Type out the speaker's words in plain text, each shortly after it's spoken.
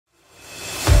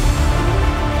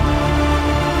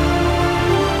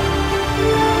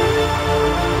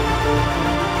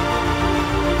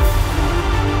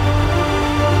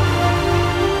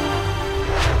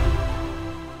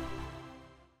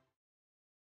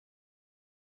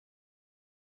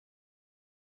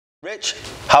Rich,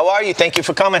 how are you? Thank you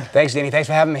for coming. Thanks, Danny. Thanks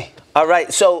for having me. All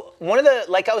right. So one of the,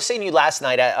 like I was saying to you last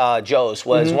night at Joe's,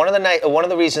 was one of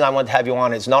the reasons I wanted to have you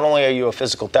on is not only are you a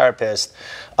physical therapist,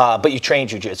 but you train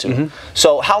jiu-jitsu.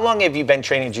 So how long have you been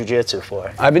training jiu-jitsu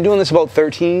for? I've been doing this about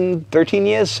 13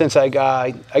 years since I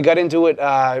got into it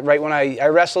right when I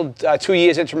wrestled 2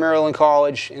 years intramural in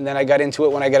college, and then I got into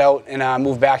it when I got out and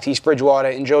moved back to East Bridgewater.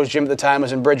 And Joe's gym at the time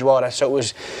was in Bridgewater, so it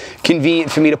was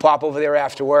convenient for me to pop over there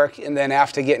after work. And then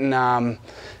after getting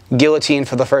guillotine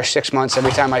for the first 6 months,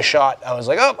 every time I shot, I was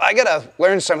like, oh, I gotta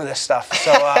learn some of this stuff.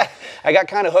 So I got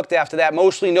kind of hooked after that,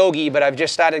 mostly no gi, but I've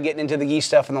just started getting into the gi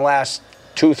stuff in the last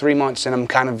 2-3 months, and I'm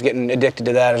kind of getting addicted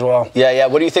to that as well. Yeah.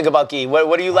 What do you think about gi?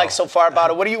 What do you like so far about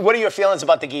it? What are your feelings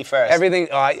about the gi first? Everything.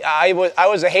 I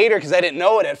was a hater because I didn't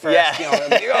know it at first. Yeah. You know,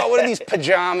 like, oh, what are these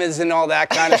pajamas and all that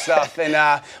kind of stuff?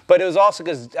 And but it was also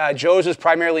because Joe's was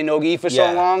primarily no gi for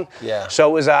so long. Yeah. So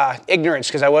it was ignorance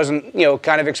because I wasn't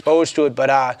kind of exposed to it.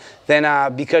 But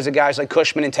then because of guys like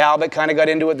Cushman and Talbot kind of got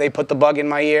into it, they put the bug in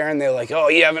my ear and they're like, oh,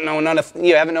 you haven't known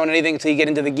anything until you get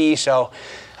into the gi. So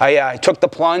I took the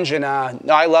plunge, and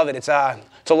I love it. It's a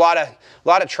lot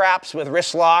of traps with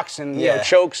wrist locks and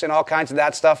chokes and all kinds of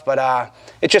that stuff. But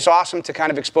it's just awesome to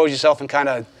kind of expose yourself and kind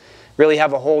of really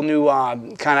have a whole new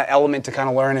kind of element to kind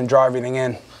of learn and draw everything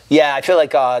in. Yeah, I feel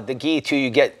like the gi too. You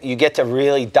get to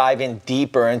really dive in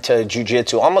deeper into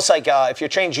jiu-jitsu. Almost like if you're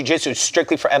training jiu-jitsu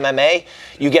strictly for MMA,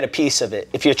 you get a piece of it.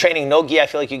 If you're training no gi, I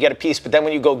feel like you get a piece. But then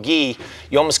when you go gi,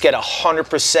 you almost get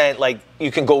 100%. Like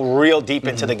you can go real deep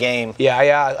into the game.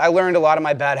 Yeah, I learned a lot of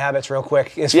my bad habits real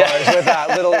quick as far as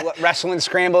with little wrestling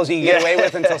scrambles you can get away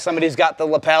with until somebody's got the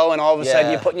lapel and all of a sudden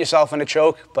you're putting yourself in a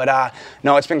choke. But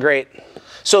no, it's been great.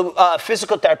 So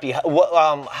physical therapy,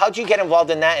 how'd you get involved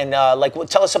in that? And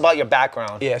tell us about your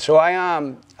background. Yeah, so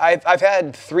I've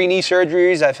had 3 knee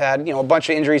surgeries. I've had a bunch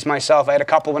of injuries myself. I had a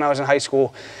couple when I was in high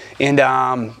school, and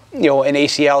an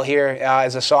ACL here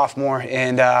as a sophomore,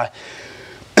 and I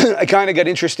kind of got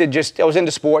interested. I was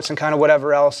into sports and kind of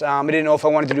whatever else. I didn't know if I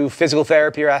wanted to do physical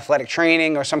therapy or athletic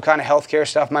training or some kind of healthcare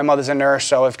stuff. My mother's a nurse,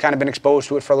 so I've kind of been exposed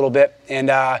to it for a little bit,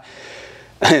 and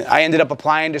I ended up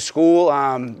applying to school.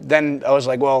 Then I was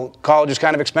like, well, college is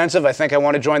kind of expensive. I think I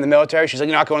want to join the military. She's like,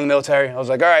 you're not going to the military. I was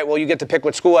like, all right, well, you get to pick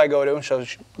what school I go to. So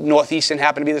Northeastern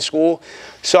happened to be the school.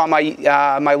 Saw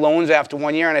my loans after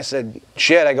 1 year, and I said,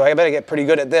 shit, I better get pretty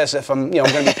good at this if I'm going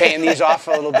to be paying these off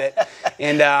for a little bit.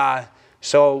 And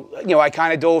so, I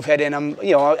kind of dove head in.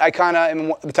 I kind of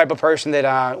am the type of person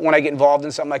that when I get involved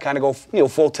in something, I kind of go,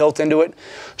 full tilt into it.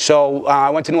 So I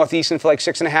went to Northeastern for like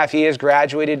 6.5 years,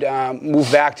 graduated,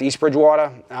 moved back to East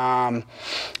Bridgewater.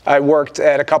 I worked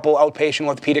at a couple outpatient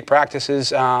orthopedic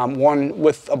practices, one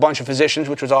with a bunch of physicians,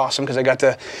 which was awesome because I got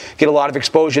to get a lot of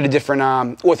exposure to different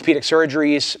orthopedic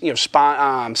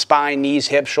surgeries, spine, knees,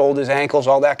 hips, shoulders, ankles,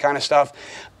 all that kind of stuff.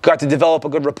 Got to develop a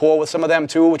good rapport with some of them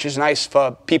too, which is nice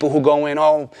for people who go in,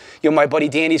 my buddy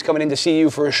Danny's coming in to see you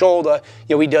for a shoulder.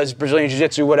 He does Brazilian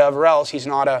Jiu-Jitsu, whatever else. He's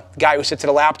not a guy who sits at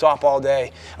a laptop all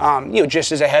day.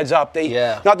 Just as a heads up,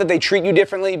 not that they treat you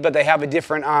differently, but they have a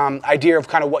different idea of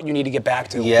kind of what you need to get back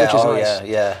to, which is nice.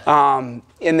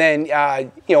 And then,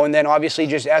 and then obviously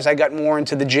just as I got more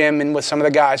into the gym and with some of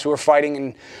the guys who were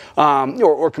fighting and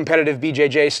or competitive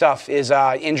BJJ stuff,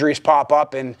 injuries pop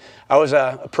up, and I was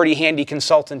a pretty handy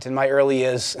consultant in my early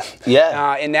years.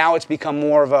 Yeah. And now it's become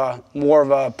more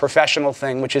of a professional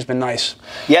thing, which has been nice.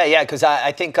 Yeah, because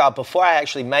I think before I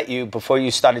actually met you, before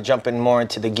you started jumping more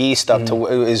into the gi stuff,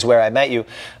 is where I met you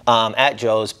at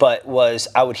Joe's. But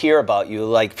I would hear about you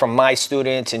like from my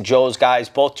students and Joe's guys,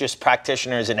 both just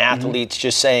practitioners and athletes,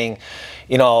 just saying,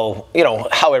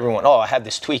 how everyone, I have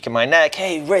this tweak in my neck.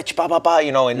 Hey, Rich,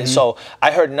 and so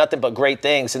I heard nothing but great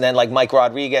things. And then like Mike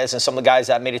Rodriguez and some of the guys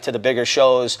that made it to the bigger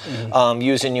shows,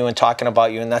 using you and talking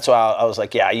about you. And that's why I was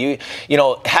like,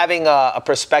 having a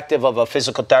perspective of a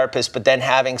physical therapist, but then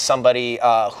having somebody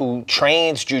who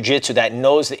trains jiu-jitsu that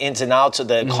knows the ins and outs of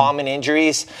the common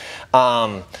injuries.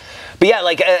 But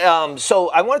yeah, so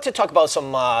I wanted to talk about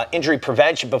some injury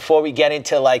prevention before we get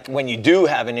into like when you do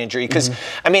have an injury. Because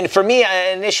I mean, for me,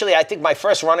 initially, I think my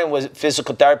first run-in with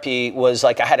physical therapy was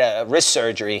like I had a wrist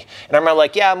surgery, and I remember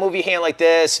like, move your hand like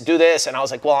this, do this, and I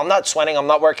was like, well, I'm not sweating, I'm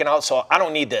not working out, so I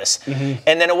don't need this.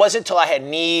 And then it wasn't until I had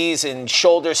knees and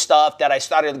shoulder stuff that I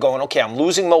started going, okay, I'm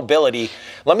losing mobility.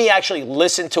 Let me actually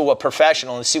listen to a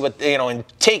professional and see what and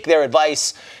take their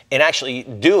advice and actually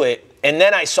do it. And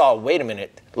then I saw, wait a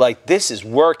minute, like this is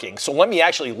working. So let me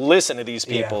actually listen to these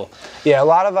people. Yeah, a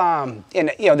lot of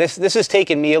and this has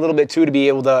taken me a little bit too to be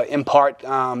able to impart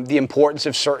the importance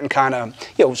of certain kind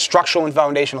of structural and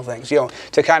foundational things.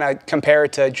 To kind of compare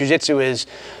it to jiu-jitsu is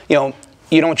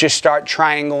you don't just start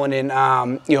triangling and,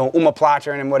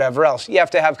 omoplata and whatever else. You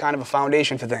have to have kind of a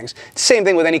foundation for things. Same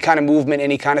thing with any kind of movement,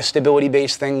 any kind of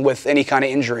stability-based thing with any kind of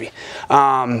injury.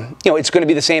 It's going to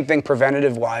be the same thing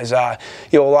preventative-wise. A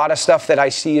lot of stuff that I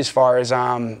see as far as,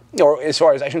 I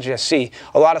shouldn't just see,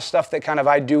 a lot of stuff that kind of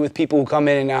I do with people who come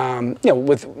in and,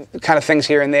 with kind of things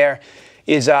here and there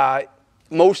is,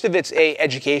 most of it's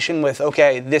education with,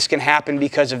 okay, this can happen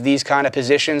because of these kind of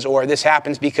positions, or this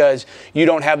happens because you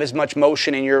don't have as much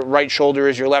motion in your right shoulder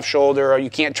as your left shoulder, or you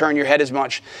can't turn your head as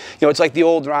much. It's like the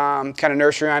old kind of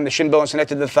nursery rhyme, the shin bone is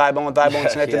connected to the thigh bone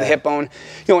is connected to the hip bone.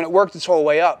 And it worked its whole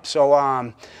way up. So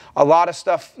a lot of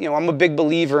stuff, I'm a big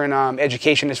believer in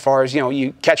education as far as,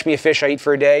 you catch me a fish I eat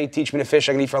for a day, teach me to fish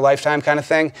I can eat for a lifetime kind of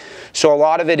thing. So a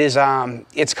lot of it is,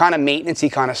 it's kind of maintenance-y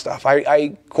kind of stuff.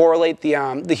 I correlate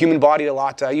the human body a lot.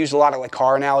 I use a lot of like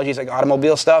car analogies, like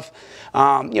automobile stuff.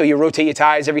 You rotate your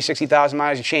tires every 60,000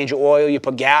 miles, you change your oil, you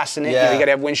put gas in it, you got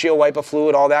to have windshield wiper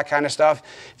fluid, all that kind of stuff.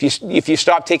 If you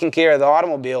stop taking care of the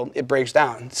automobile, it breaks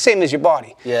down. Same as your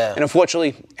body. Yeah. And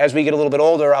unfortunately, as we get a little bit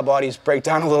older, our bodies break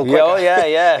down a little quicker. Oh,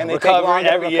 yeah. And they take longer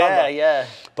to recover.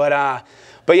 Yeah.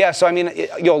 But yeah, so I mean,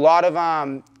 a lot of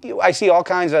I see all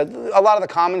kinds of a lot of the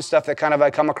common stuff that kind of I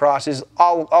come across is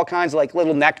all kinds of like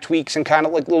little neck tweaks and kind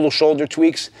of like little shoulder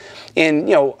tweaks, and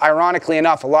ironically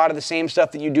enough, a lot of the same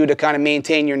stuff that you do to kind of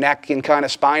maintain your neck and kind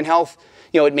of spine health,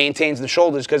 it maintains the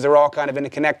shoulders because they're all kind of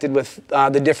interconnected with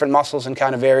the different muscles and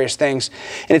kind of various things,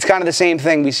 and it's kind of the same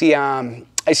thing we see.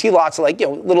 I see lots of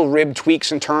little rib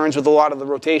tweaks and turns with a lot of the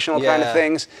rotational kind of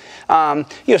things.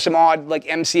 Some odd like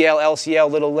MCL, LCL,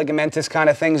 little ligamentous kind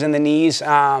of things in the knees.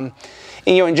 And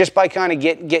just by kind of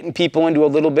getting people into a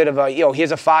little bit of a,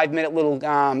 here's a 5-minute little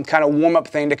kind of warm-up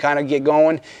thing to kind of get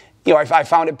going. I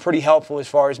found it pretty helpful as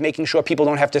far as making sure people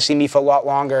don't have to see me for a lot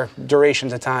longer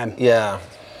durations of time. Yeah.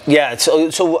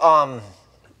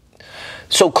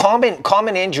 So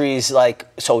common injuries like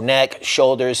neck,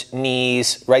 shoulders,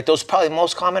 knees, right? Those are probably the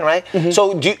most common, right? Mm-hmm.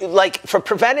 So for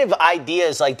preventive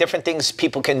ideas, like different things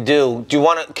people can do. Do you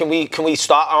want to? Can we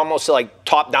start almost like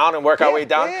top down and work our way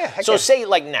down? Yeah. So say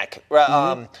like neck.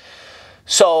 Mm-hmm.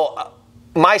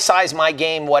 My size, my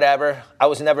game, whatever. I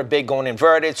was never big going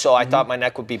inverted, so I thought my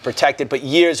neck would be protected. But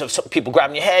years of people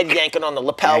grabbing your head, yanking on the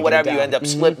lapel, whatever, you end up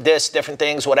slip disc, different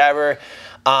things, whatever.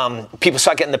 People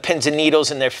start getting the pins and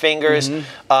needles in their fingers.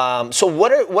 So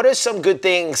what are some good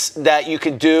things that you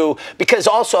could do? Because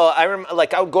also I remember,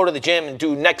 I would go to the gym and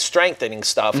do neck strengthening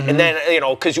stuff, and then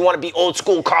because you want to be old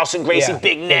school Carlson Gracie,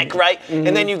 big neck, right?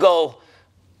 And then you go,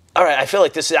 all right, I feel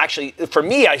like this is actually, for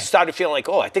me, I started feeling like,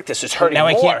 I think this is hurting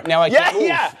more. Now I can't move.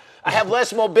 Yeah. I have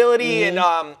less mobility, and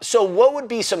so what would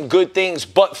be some good things,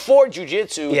 but for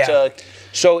jiu-jitsu to...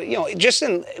 So, just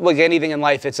in like anything in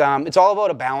life, it's all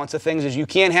about a balance of things. Is you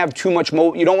can't have too much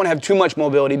you don't want to have too much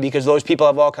mobility because those people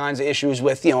have all kinds of issues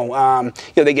with they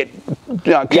get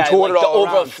contorted all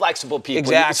around. Over flexible people.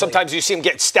 Exactly. Sometimes you see them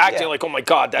get stacked, and you're like, oh my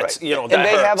God, that's that and they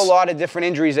hurts. have a lot of different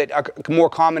injuries that are more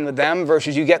common with them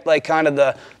versus you get like kind of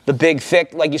the big,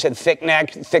 thick, like you said, thick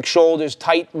neck, thick shoulders,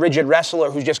 tight, rigid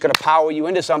wrestler who's just going to power you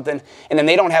into something, and then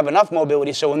they don't have enough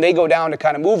mobility. So when they go down to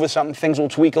kind of move with something, things will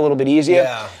tweak a little bit easier.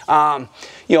 Yeah.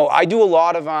 I do a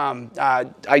lot of,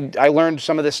 I learned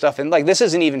some of this stuff, and like this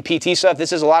isn't even PT stuff.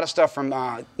 This is a lot of stuff from,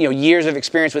 years of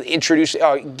experience with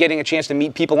getting a chance to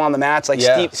meet people on the mats. Like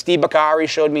Steve Bakari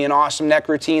showed me an awesome neck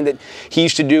routine that he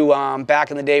used to do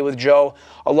back in the day with Joe.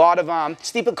 A lot of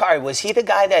Steve Bakari, was he the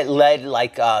guy that led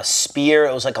like a spear?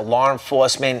 It was like a law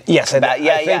enforcement. Yes, I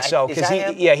think so. Because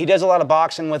he does a lot of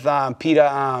boxing with Peter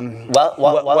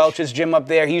Welch's gym up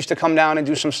there. He used to come down and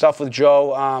do some stuff with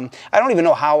Joe. I don't even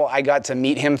know how I got to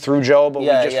meet him through Joe, but we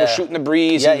just were shooting the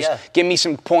breeze. He was giving me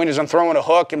some pointers on throwing a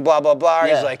hook and blah blah blah.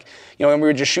 He's like, and we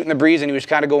were just shooting the breeze, and he was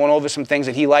kind of going over some things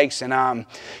that he likes, and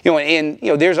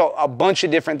there's a bunch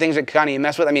of different things that kind of you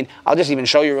mess with. I mean, I'll just even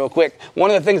show you real quick. One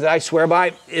of the things that I swear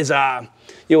by is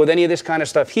with any of this kind of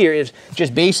stuff here is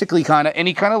just basically kind of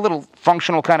any kind of little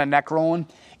functional kind of neck rolling.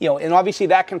 And obviously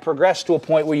that can progress to a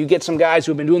point where you get some guys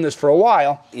who've been doing this for a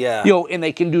while. Yeah. And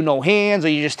they can do no hands, or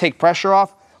you just take pressure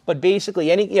off. But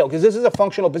basically because this is a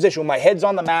functional position. My head's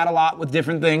on the mat a lot with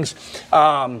different things.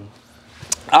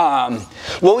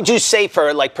 What would you say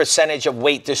for like percentage of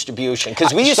weight distribution?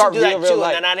 Because we used to do that too,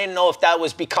 and then I didn't know if that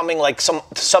was becoming like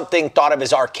something thought of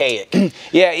as archaic.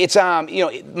 Yeah, it's my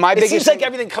biggest. It seems like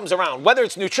everything comes around, whether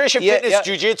it's nutrition, fitness,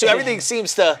 jiu-jitsu, everything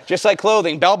seems to just like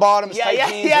clothing, bell bottoms, tight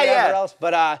jeans, whatever else.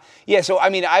 But so I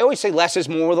mean, I always say less is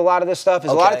more with a lot of this stuff.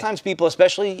 Is a lot of times people,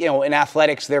 especially in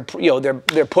athletics, they're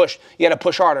pushed. You got to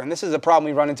push harder, and this is the problem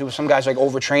we run into with some guys like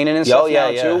overtraining and stuff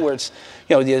now too, where it's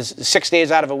there's 6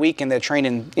 days out of a week and they're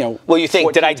training in, you know, well, you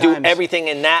think, did I do times. Everything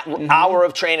in that hour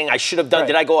of training I should have done? Right.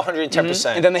 Did I go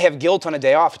 110%? And then they have guilt on a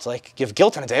day off. It's like, you have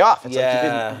guilt on a day off. It's like you've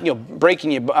been, you know,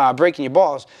 breaking your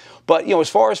balls. But, you know, as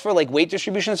far as for like weight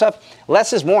distribution and stuff,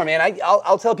 less is more, man.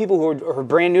 I'll tell people who are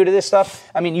brand new to this stuff.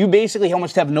 I mean, you basically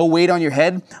almost have no weight on your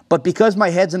head, but because my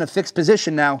head's in a fixed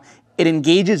position now, it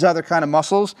engages other kind of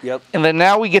muscles. Yep. And then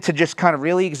now we get to just kind of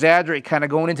really exaggerate, kind of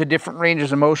going into different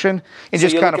ranges of motion and so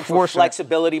just kind of force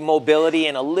flexibility, mobility,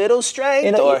 and a little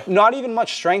strength, or not even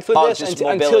much strength with this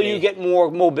until you get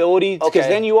more mobility. Because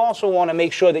then you also want to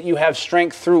make sure that you have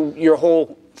strength throughout your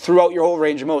whole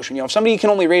range of motion. You know, if somebody can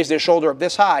only raise their shoulder up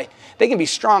this high, they can be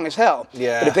strong as hell.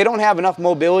 Yeah. But if they don't have enough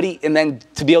mobility and then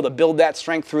to be able to build that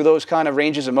strength through those kind of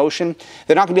ranges of motion,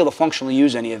 they're not going to be able to functionally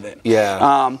use any of it.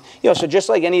 Yeah. You know, so just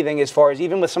like anything, as far as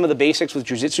even with some of the basics with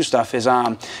jiu-jitsu stuff is, you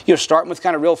know, starting with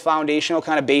kind of real foundational,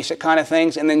 kind of basic kind of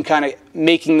things, and then kind of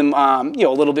making them, you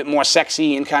know, a little bit more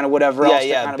sexy and kind of whatever else.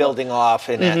 Yeah, kind of building off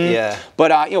and yeah.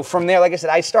 But you know, from there, like I said,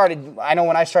 I know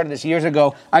when I started this years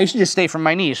ago, I used to just stay from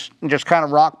my knees and just kind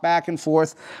of rock back and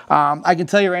forth. I can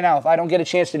tell you right now, if I don't get a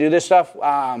chance to do this stuff,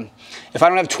 if I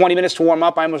don't have 20 minutes to warm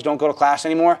up, I almost don't go to class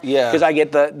anymore. Yeah. Because I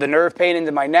get the nerve pain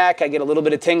into my neck, I get a little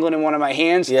bit of tingling in one of my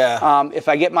hands. Yeah. If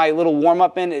I get my little warm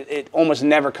up in, it almost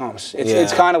never comes.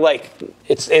 It's kind of like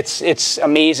it's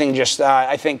amazing. Just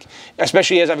I think,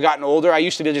 especially as I've gotten older, I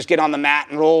used to be just get on the mat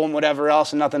and roll and whatever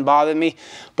else, and nothing bothered me.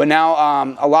 But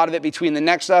now a lot of it between the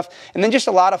neck stuff, and then just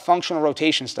a lot of functional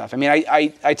rotation stuff. I mean,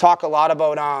 I talk a lot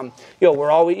about you know,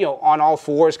 we're always, you know, on all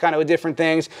fours kind of with different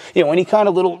things. You know, any kind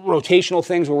of little rotational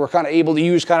things where we're kind of able to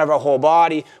use kind of our whole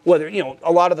body. Whether, you know,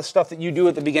 a lot of the stuff that you do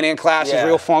at the beginning of class is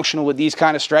real functional with these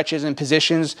kind of stretches and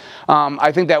positions.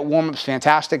 I think that warm-up's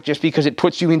fantastic just because it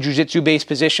puts you in jiu-jitsu-based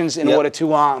positions in order to,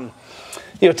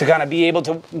 you know, to kind of be able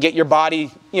to get your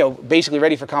body, you know, basically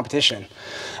ready for competition.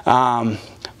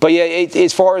 But yeah,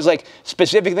 as far as like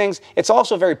specific things, it's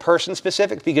also very person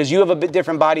specific because you have a bit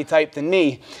different body type than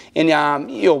me. And,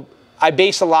 you know, I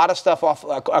base a lot of stuff off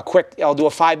I'll do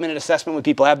a 5-minute assessment with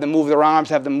people, have them move their arms,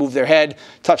 have them move their head,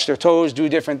 touch their toes, do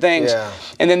different things. Yeah.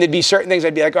 And then there'd be certain things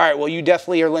I'd be like, all right, well, you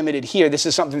definitely are limited here. This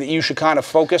is something that you should kind of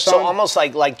focus on. So almost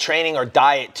like training or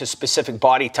diet to specific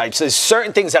body types. There's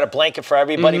certain things that are blanket for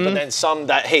everybody, but then some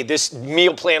that, hey, this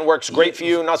meal plan works great for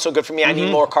you, not so good for me. I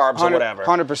need more carbs or whatever.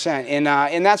 100%.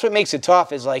 And that's what makes it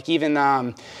tough is like even,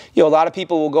 you know, a lot of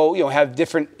people will go, you know, have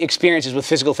different experiences with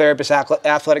physical therapists,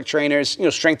 athletic trainers, you know,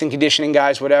 strength and conditioning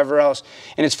guys, whatever else.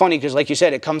 And it's funny because, like you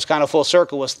said, it comes kind of full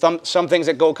circle with some things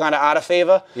that go kind of out of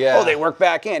favor. Yeah. Oh, they work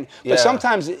back in. But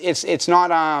sometimes it's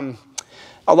not.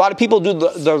 A lot of people do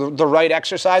the right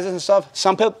exercises and stuff.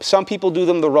 Some people do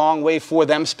them the wrong way for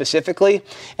them specifically,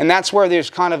 and that's where there's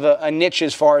kind of a niche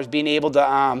as far as being able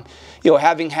to, you know,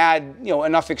 having had, you know,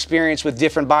 enough experience with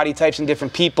different body types and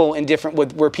different people and different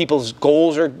with where people's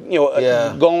goals are, you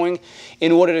know, going,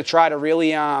 in order to try to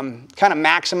really kind of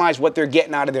maximize what they're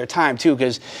getting out of their time too.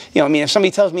 Because, you know, I mean, if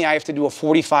somebody tells me I have to do a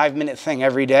 45-minute thing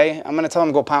every day, I'm going to tell them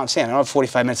to go pound sand. I don't have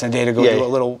 45 minutes in a day to go do a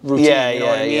little routine. You know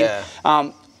what I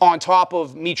mean? On top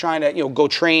of me trying to, you know, go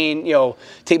train, you know,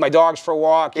 take my dogs for a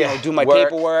walk, you know, do my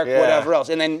paperwork, whatever else,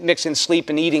 and then mix in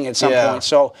sleep and eating at some point.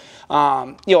 So,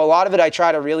 you know, a lot of it I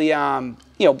try to really, you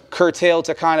know, curtail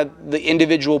to kind of the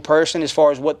individual person as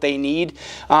far as what they need,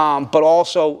 but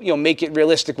also, you know, make it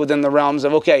realistic within the realms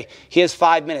of, okay, here's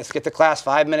 5 minutes, get to class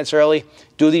 5 minutes early,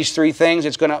 do these 3 things.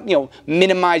 It's going to, you know,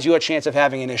 minimize your chance of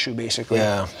having an issue, basically.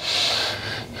 Yeah.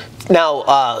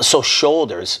 Now, so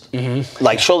shoulders,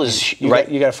 like shoulders, right?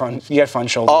 You got fun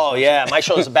shoulders. Oh yeah, my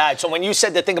shoulders are bad. So when you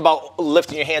said the thing about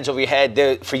lifting your hands over your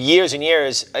head, for years and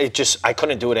years, I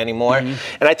couldn't do it anymore. And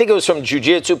I think it was from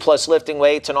jiu-jitsu plus lifting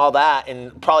weights and all that,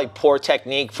 and probably poor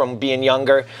technique from being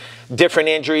younger, different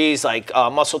injuries like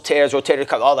muscle tears, rotator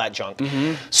cuff, all that junk.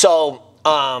 So,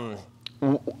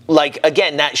 like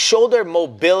again, that shoulder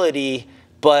mobility.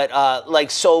 But like,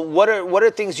 so what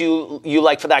are things you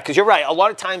like for that? Because you're right. A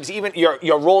lot of times, even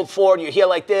you're rolled forward, you're here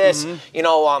like this. You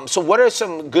know. So what are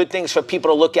some good things for people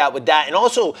to look at with that, and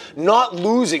also not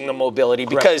losing the mobility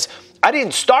because. I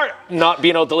didn't start not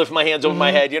being able to lift my hands over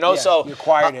my head, you know, so you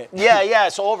acquired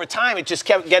it. So over time it just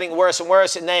kept getting worse and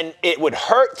worse, and then it would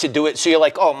hurt to do it. So you're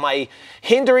like, oh, am I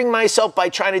hindering myself by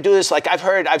trying to do this? Like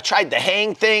I've tried the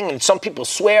hang thing, and some people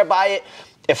swear by it.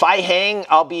 If I hang,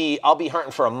 I'll be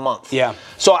hurting for a month. Yeah.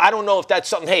 So I don't know if that's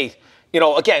something. Hey, you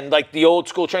know, again, like the old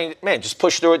school training, man, just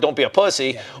push through it. Don't be a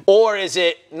pussy. Or is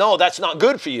it no? That's not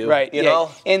good for you. Right. You know.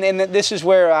 And this is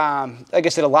where, like I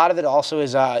said, a lot of it also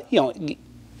is, you know,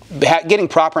 getting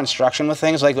proper instruction with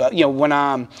things. Like, you know, when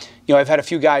you know, I've had a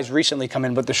few guys recently come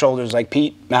in with the shoulders, like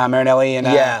Pete Marinelli and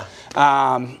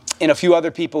and a few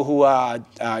other people who,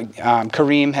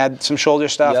 Kareem had some shoulder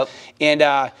stuff. Yep. And,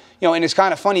 and it's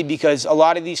kind of funny because a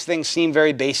lot of these things seem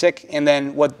very basic. And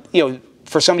then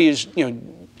for somebody who's,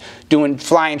 doing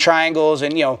flying triangles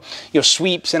and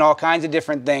sweeps and all kinds of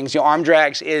different things. Arm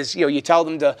drags is you tell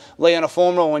them to lay on a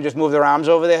foam roll and just move their arms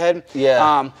over their head.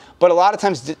 Yeah. But a lot of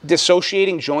times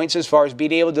dissociating joints as far as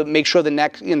being able to make sure the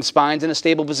neck and spine's in a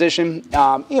stable position,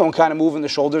 and kind of moving the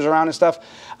shoulders around and stuff.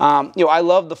 I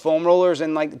love the foam rollers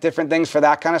and like different things for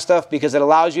that kind of stuff because it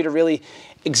allows you to really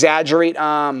exaggerate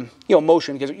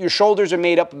motion, because your shoulders are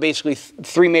made up of basically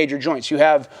three major joints. You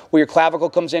have where your clavicle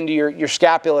comes into your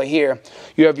scapula here.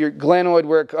 You have your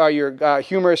glenoid your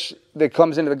humerus that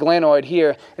comes into the glenoid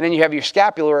here, and then you have your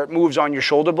scapula where it moves on your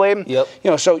shoulder blade.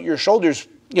 Yep. So your shoulders,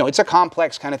 it's a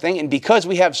complex kind of thing. And because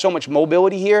we have so much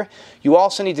mobility here, you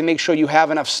also need to make sure you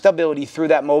have enough stability through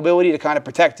that mobility to kind of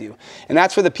protect you. And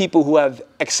that's where the people who have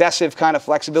excessive kind of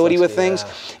flexibility with things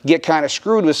get kind of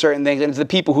screwed with certain things. And it's the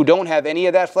people who don't have any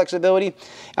of that flexibility,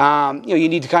 you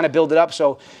need to kind of build it up.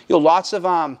 So, lots of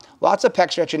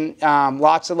pec stretching,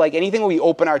 lots of like anything where we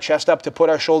open our chest up to put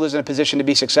our shoulders in a position to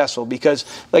be successful. Because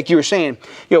like you were saying,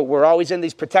 we're always in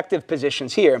these protective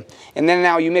positions here. And then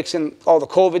now you mix in all the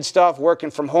COVID stuff, working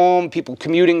from home, people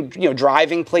commuting,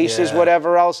 driving places,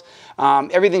 whatever else.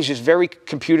 Everything's just very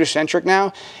computer centric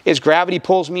now. Is gravity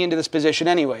pulls me into this position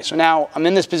anyway. So now I'm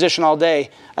in this position all day.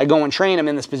 I go and train, I'm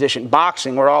in this position.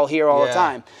 Boxing, we're all here all the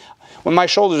time. When my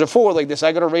shoulders are forward like this,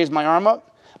 I got to raise my arm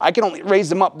up. I can only raise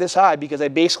them up this high because I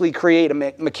basically create a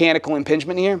mechanical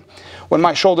impingement here. When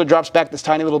my shoulder drops back this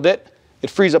tiny little bit, it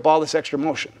frees up all this extra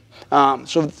motion.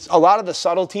 So a lot of the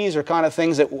subtleties are kind of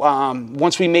things that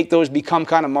once we make those become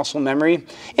kind of muscle memory,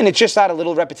 and it's just that a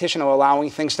little repetition of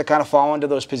allowing things to kind of fall into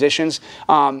those positions,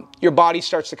 your body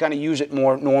starts to kind of use it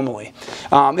more normally.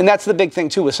 And that's the big thing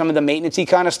too with some of the maintenance-y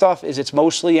kind of stuff is it's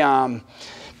mostly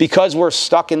because we're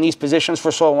stuck in these positions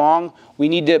for so long, we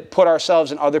need to put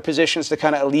ourselves in other positions to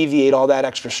kind of alleviate all that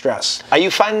extra stress. Are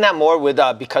you finding that more with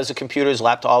because the computers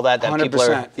left all that 100%. People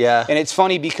are, yeah. And it's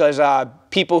funny because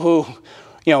people who,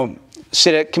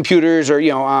 sit at computers or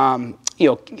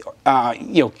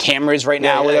cameras right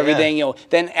now with everything.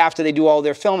 Then after they do all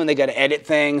their filming, they got to edit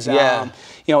things.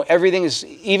 Everything is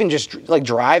even just like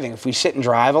driving. If we sit and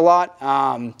drive a lot,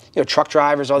 truck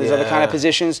drivers, all these other kind of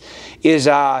positions, is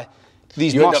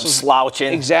these you muscles end up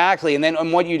slouching. Exactly, and then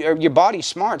your body's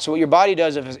smart. So what your body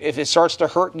does if it starts to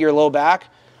hurt your low back,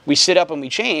 we sit up and we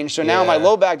change. So now my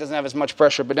low back doesn't have as much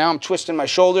pressure, but now I'm twisting my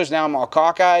shoulders. Now I'm all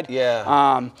cockeyed.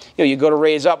 You go to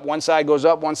raise up, one side goes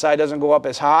up, one side doesn't go up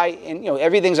as high, and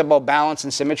everything's about balance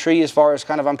and symmetry as far as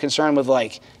kind of I'm concerned with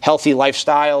like healthy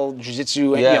lifestyle,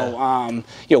 jiu-jitsu,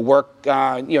 work,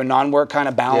 non-work kind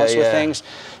of balance with things.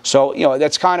 So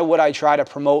that's kind of what I try to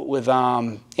promote with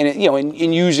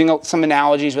in using some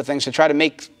analogies with things to try to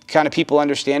make kind of people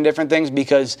understand different things,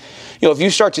 because if you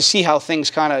start to see how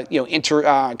things kind of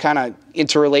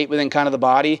interrelate within kind of the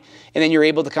body, and then you're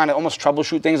able to kind of almost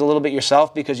troubleshoot things a little bit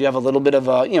yourself because you have a little bit of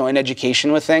an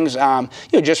education with things,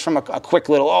 just from a quick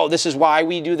little this is why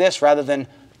we do this rather than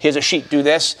here's a sheet, do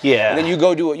this. And then you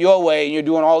go do it your way, and you're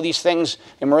doing all these things,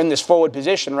 and we're in this forward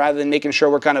position rather than making sure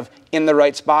we're kind of in the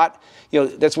right spot.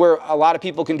 That's where a lot of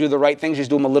people can do the right things, just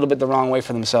do them a little bit the wrong way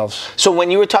for themselves. So when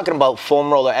you were talking about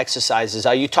foam roller exercises,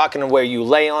 are you talking where you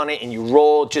lay on it and you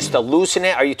roll just to loosen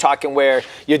it? Are you talking where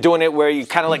you're doing it where you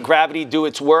kind of let gravity do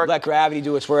its work? Let gravity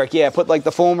do its work, yeah. Put like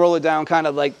the foam roller down kind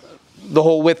of like the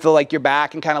whole width of like your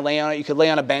back and kind of lay on it. You could lay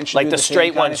on a bench. Like the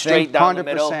straight one, straight down the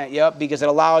middle? 100%, yep, because it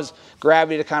allows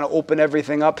gravity to kind of open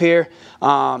everything up here.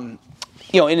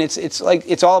 And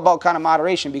it's all about kind of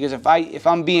moderation, because if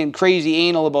I'm being crazy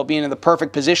anal about being in the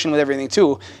perfect position with everything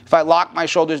too, if I lock my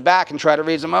shoulders back and try to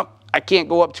raise them up, I can't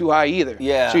go up too high either.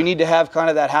 So you need to have kind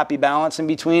of that happy balance in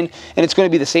between, and it's going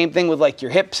to be the same thing with like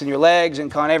your hips and your legs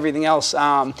and kind of everything else.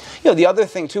 The other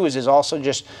thing too is also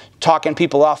just talking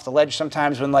people off the ledge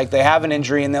sometimes when like they have an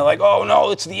injury and they're like, oh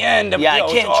no, it's the end. I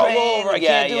can't it's all train. over. I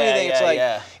can't do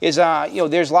anything.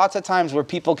 There's lots of times where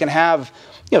people can have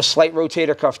slight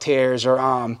rotator cuff tears or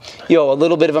a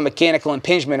little bit of a mechanical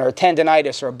impingement or a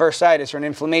tendonitis or a bursitis or an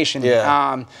inflammation.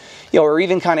 Or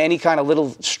even kind of any kind of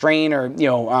little strain or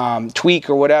tweak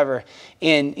or whatever.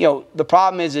 And the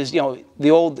problem is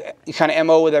the old kind of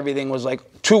MO with everything was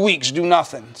like 2 weeks, do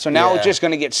nothing. So now it's just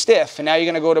going to get stiff, and now you're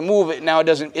going to go to move it. Now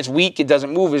it's weak, it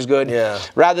doesn't move as good. Yeah.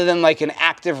 Rather than like an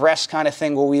active rest kind of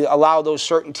thing where we allow those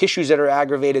certain tissues that are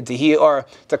aggravated to heal or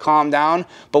to calm down,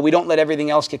 but we don't let everything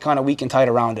else get kind of weak and tight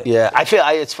around it. Yeah,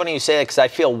 it's funny you say that because I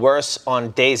feel worse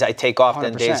on days I take off 100%.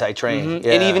 Than days I train.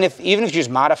 Yeah. And even if you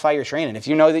just modify your training, if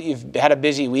you know that you've had a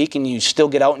busy week and you still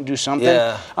get out and do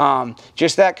something,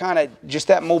 just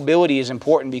that mobility is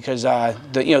important because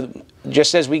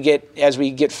just as we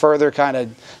get further kind of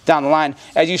down the line,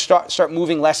 as you start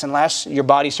moving less and less, your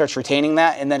body starts retaining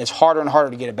that, and then it's harder and harder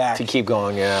to get it back. To keep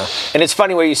going, yeah. And it's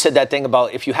funny where you said that thing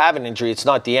about if you have an injury, it's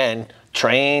not the end.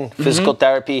 Train, physical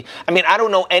therapy. I mean, I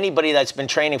don't know anybody that's been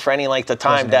training for any length of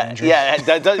time that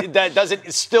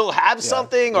doesn't still have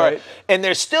something, and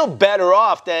they're still better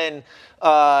off than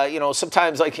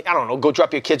sometimes, like, I don't know, go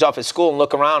drop your kids off at school and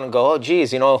look around and go, oh,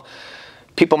 geez,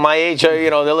 people my age are,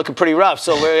 they're looking pretty rough,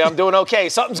 so I'm doing okay.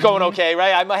 Something's going okay,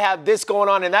 right? I might have this going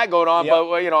on and that going on,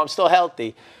 but I'm still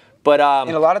healthy. But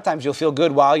and a lot of times you'll feel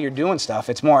good while you're doing stuff.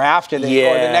 It's more after or the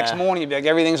next morning you'll be like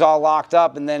everything's all locked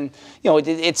up, and then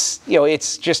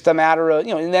it's just a matter of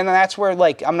and then that's where,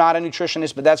 like, I'm not a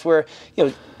nutritionist, but that's where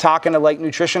talking to like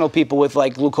nutritional people with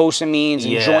like glucosamines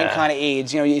and joint kind of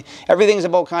aids, everything's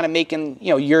about kind of making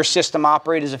your system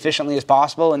operate as efficiently as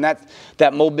possible, and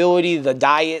that mobility, the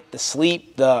diet, the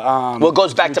sleep, it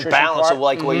goes back to balance of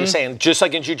like what you're saying. Just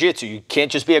like in jiu-jitsu, you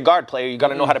can't just be a guard player. You got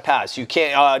to know how to pass. You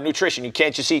can't nutrition. You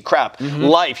can't just eat crap.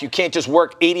 Life, you can't just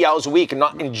work 80 hours a week and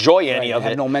not enjoy any of it.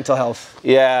 Have no mental health.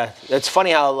 Yeah, it's funny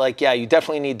how you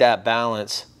definitely need that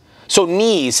balance. So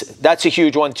knees, that's a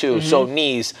huge one too. So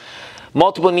knees.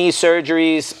 Multiple knee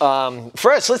surgeries.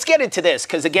 First, let's get into this,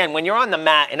 because again, when you're on the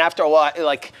mat and after a while,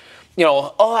 like,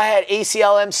 I had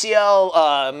ACL, MCL,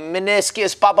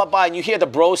 meniscus, blah, blah, blah, and you hear the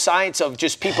bro science of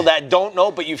just people that don't know,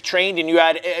 but you've trained and you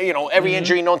had, every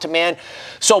injury known to man.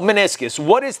 So meniscus,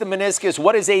 what is the meniscus?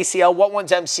 What is ACL? What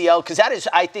one's MCL? Because that is,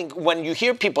 I think, when you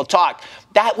hear people talk,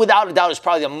 that without a doubt is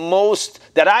probably the most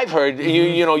that I've heard.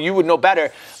 You would know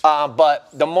better, but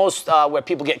the most where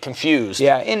people get confused.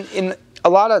 Yeah, in a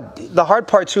lot of the hard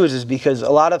part too is because a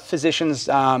lot of physicians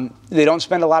they don't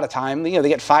spend a lot of time. They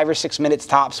get 5 or 6 minutes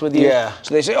tops with you. Yeah.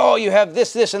 So they say, oh, you have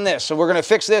this, this, and this. So we're going to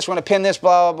fix this. We're going to pin this.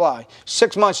 Blah blah blah.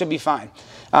 6 months should be fine.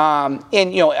 And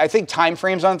I think time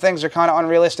frames on things are kind of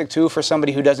unrealistic too for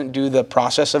somebody who doesn't do the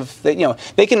process of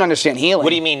they can understand healing.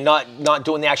 What do you mean not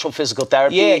doing the actual physical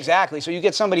therapy? Yeah, exactly. So you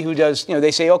get somebody who does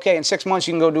they say, okay, in 6 months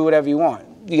you can go do whatever you want.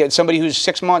 You get somebody who's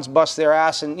 6 months, busts their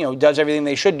ass, and does everything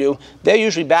they should do. They're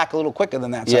usually back a little quicker than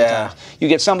that sometimes. Yeah. You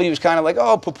get somebody who's kind of like,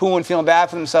 oh, poo-pooing, feeling bad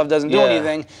for themselves, doesn't do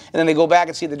anything, and then they go back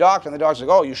and see the doctor, and the doctor's like,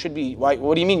 oh, you should be.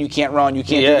 What do you mean you can't run? You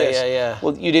can't do this? Yeah.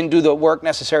 Well, you didn't do the work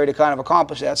necessary to kind of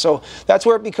accomplish that. So that's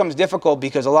where it becomes difficult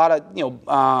because a lot of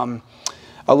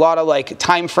like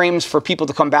time frames for people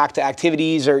to come back to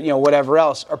activities or whatever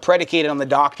else are predicated on the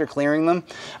doctor clearing them.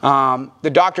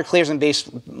 The doctor clears them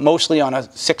based mostly on a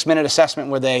 6-minute assessment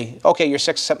where you're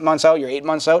 6 months out, you're 8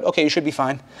 months out, okay, you should be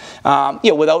fine.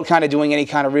 Without kind of doing any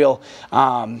kind of real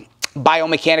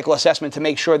biomechanical assessment to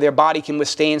make sure their body can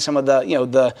withstand some of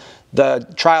the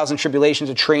trials and tribulations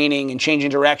of training and changing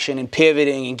direction and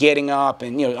pivoting and getting up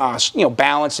and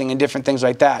balancing and different things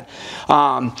like that.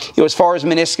 As far as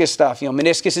meniscus stuff,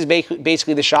 meniscus is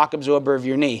basically the shock absorber of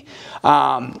your knee.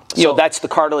 So that's the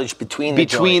cartilage between the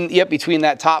joint. Yep, between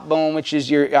that top bone, which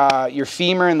is your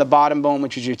femur, and the bottom bone,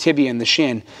 which is your tibia and the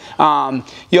shin.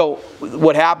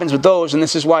 What happens with those, and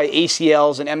this is why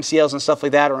ACLs and MCLs and stuff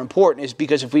like that are important, is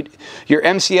because your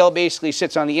MCL basically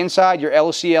sits on the inside, your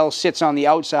LCL sits on the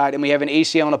outside, and we have an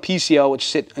ACL and a PCL which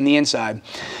sit on the inside,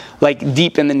 like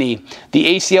deep in the knee.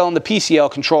 The ACL and the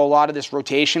PCL control a lot of this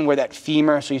rotation where that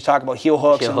femur, so you talk about heel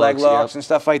hooks and leg locks and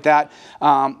stuff like that,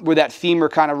 where that femur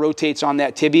kind of rotates on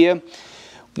that tibia.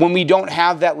 When we don't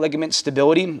have that ligament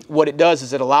stability, what it does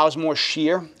is it allows more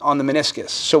shear on the meniscus.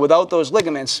 So without those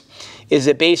ligaments,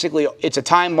 it's a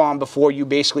time bomb before you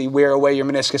basically wear away your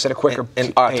meniscus at a quicker pace.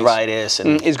 And arthritis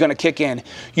is going to kick in.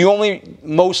 You only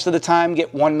most of the time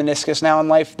get one meniscus now in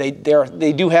life. They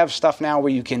do have stuff now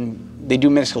where they do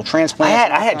meniscal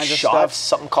transplants. I had shots,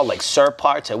 something called like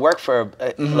Surparts. I worked for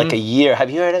like a year. Have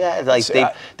you heard of that? Like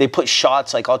they put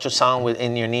shots like ultrasound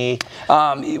in your kney.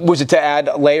 Was it to add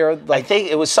a layer? I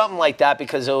think it was something like that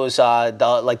because it was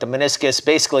the meniscus.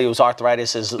 Basically, it was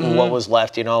arthritis is what was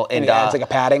left, and it's like a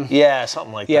padding. Yeah,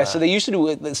 something like that. Yeah, so they used to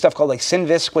do stuff called like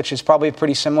Synvisc, which is probably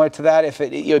pretty similar to that. If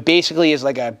it basically is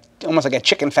like almost like a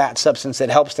chicken fat substance that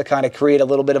helps to kind of create a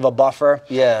little bit of a buffer.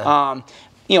 Yeah.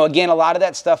 Again, a lot of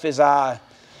that stuff is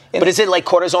But is it like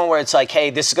cortisone where it's like, hey,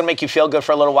 this is going to make you feel good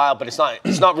for a little while, but it's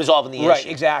not resolving the issue? Right,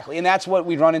 exactly. And that's what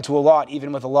we run into a lot,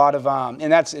 even with a lot of,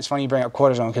 and it's funny you bring up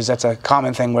cortisone because that's a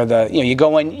common thing where you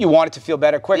go in, you want it to feel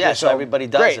better quicker. Yeah, so everybody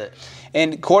does it.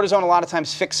 And cortisone a lot of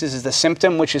times fixes the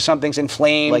symptom, which is something's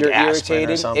inflamed like or aspirin irritated.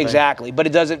 Or something. Exactly, but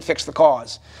it doesn't fix the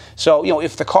cause. So,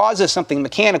 if the cause is something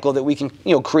mechanical that we can,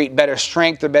 create better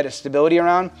strength or better stability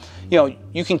around,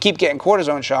 you can keep getting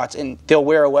cortisone shots and they'll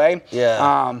wear away.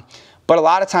 Yeah. But a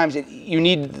lot of times you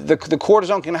need the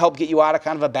cortisone can help get you out of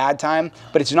kind of a bad time,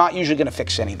 but it's not usually going to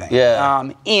fix anything.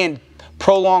 Yeah. And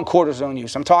prolonged cortisone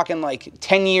use. I'm talking like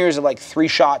 10 years of like 3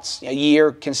 shots a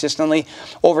year consistently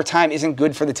over time isn't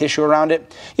good for the tissue around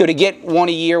it. To get 1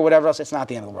 a year, whatever else, it's not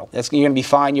the end of the world. You're going to be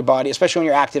fine, your body, especially when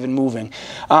you're active and moving.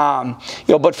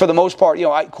 But for the most part,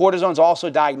 cortisone's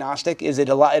also diagnostic. It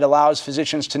allows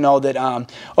physicians to know that,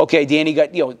 okay, Danny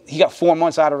he got 4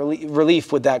 months out of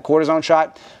relief with that cortisone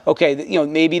shot. Okay,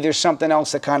 maybe there's something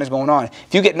else that kind of is going on.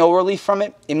 If you get no relief from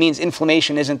it, it means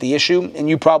inflammation isn't the issue, and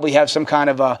you probably have some kind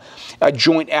of a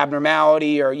joint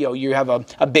abnormality, or you have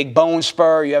a big bone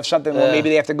spur, you have something where maybe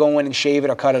they have to go in and shave it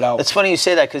or cut it out. It's funny you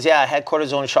say that because I had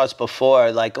cortisone shots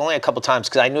before, like only a couple times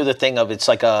because I knew the thing of it's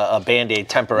like a Band-Aid,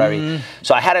 temporary.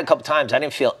 So I had it a couple times. I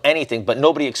didn't feel anything, but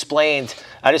nobody explained.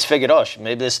 I just figured,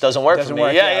 maybe this doesn't work for me.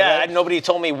 Right? Nobody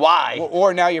told me why.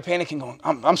 Or now you're panicking, going,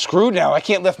 I'm screwed now. I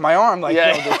can't lift my arm. Like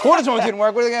the cortisone didn't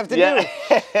work. What are they gonna have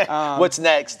to do? What's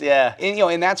next? Yeah. And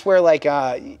and that's where like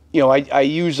I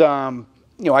use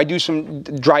I do some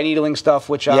dry needling stuff,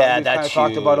 which we've kind of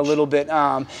talked about a little bit.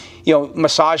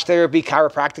 Massage therapy,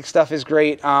 chiropractic stuff is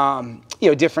great.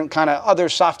 Different kind of other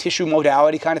soft tissue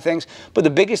modality kind of things. But the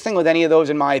biggest thing with any of those,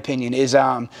 in my opinion, is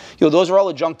those are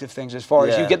all adjunctive things as far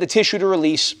as you get the tissue to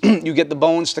release, you get the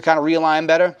bones to kind of realign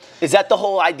better. Is that the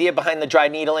whole idea behind the dry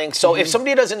needling? So if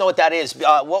somebody doesn't know what that is,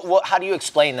 how do you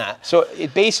explain that? So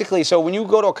it basically, when you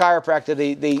go to a chiropractor,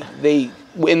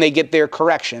 when they get their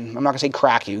correction, I'm not going to say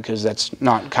crack you because that's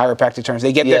not chiropractic terms.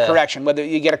 They get their correction. Whether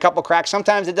you get a couple cracks,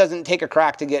 sometimes it doesn't take a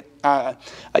crack to get,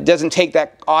 it doesn't take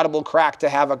that audible crack to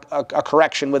have a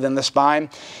correction within the spine.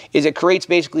 It creates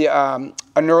basically a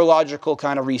neurological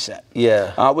kind of reset.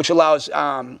 Yeah. Which allows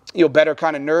better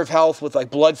kind of nerve health with like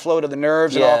blood flow to the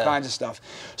nerves and all kinds of stuff.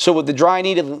 So with the dry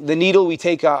needle, the needle we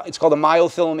take, it's called a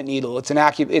myofilament needle.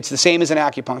 It's the same as an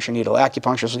acupuncture needle.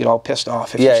 Acupuncturists get all pissed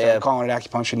off if you start calling it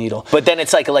acupuncture needle. But then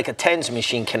it's like a TENS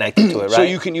machine connected to it, right? So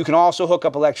you can also hook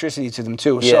up electricity to them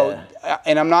too. Yeah. So,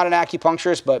 and I'm not an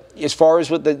acupuncturist, but as far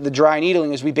as with the dry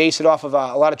needling is, we base it off of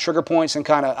a lot of trigger points and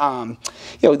kind of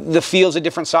the feels of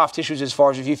different soft tissues. As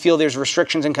far as if you feel there's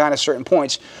restrictions in kind of certain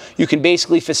points, you can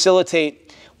basically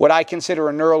facilitate what I consider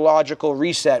a neurological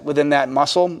reset within that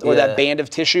muscle or that band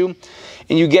of tissue,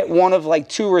 and you get one of like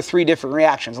 2 or 3 different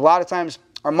reactions. A lot of times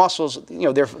our muscles,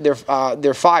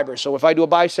 they're fibers. So if I do a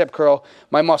bicep curl,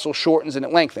 my muscle shortens and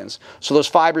it lengthens. So those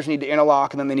fibers need to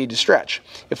interlock and then they need to stretch.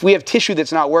 If we have tissue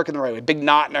that's not working the right way, big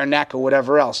knot in our neck or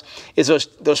whatever else, is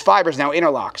those fibers now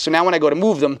interlock. So now when I go to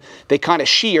move them, they kind of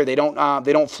shear. They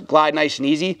don't glide nice and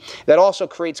easy. That also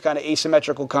creates kind of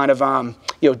asymmetrical kind of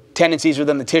tendencies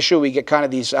within the tissue. We get kind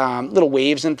of these little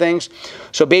waves and things.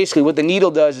 So basically, what the needle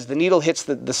does is the needle hits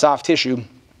the soft tissue.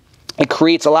 It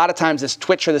creates a lot of times this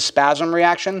twitch or the spasm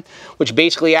reaction, which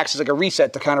basically acts as like a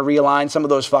reset to kind of realign some of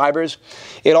those fibers.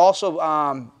 It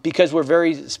also, because we're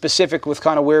very specific with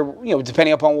kind of where,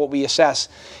 depending upon what we assess,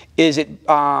 is it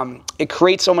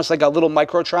creates almost like a little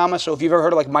micro trauma. So if you've ever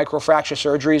heard of like microfracture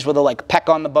surgeries where they'll like peck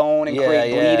on the bone and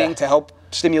create bleeding to help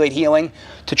stimulate healing,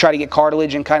 to try to get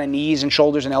cartilage in kind of knees and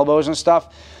shoulders and elbows and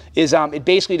stuff, is it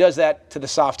basically does that to the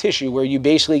soft tissue, where you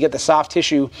basically get the soft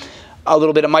tissue a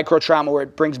little bit of micro trauma where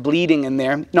it brings bleeding in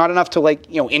there, not enough to like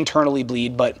internally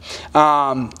bleed, but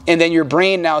and then your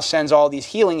brain now sends all these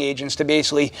healing agents to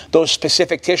basically those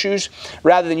specific tissues,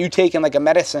 rather than you taking like a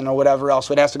medicine or whatever else,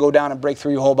 so it has to go down and break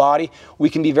through your whole body. We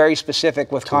can be very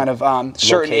specific with kind of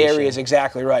certain areas.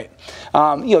 Exactly right.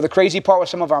 The crazy part with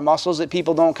some of our muscles that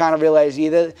people don't kind of realize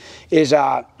either is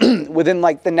within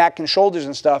like the neck and shoulders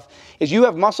and stuff, is you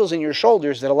have muscles in your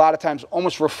shoulders that a lot of times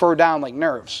almost refer down like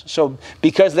nerves. So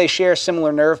because they share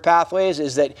similar nerve pathways,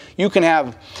 is that you can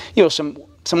have some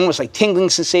almost like tingling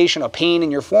sensation or pain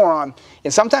in your forearm,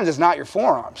 and sometimes it's not your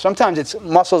forearm. Sometimes it's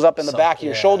muscles up in the back of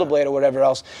your shoulder blade or whatever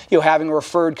else, having a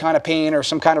referred kind of pain or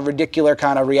some kind of radicular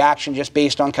kind of reaction just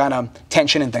based on kind of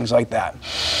tension and things like that.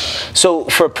 So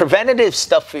for preventative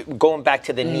stuff, going back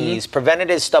to the knees,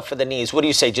 preventative stuff for the knees, what do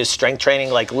you say? Just strength training,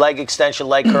 like leg extension,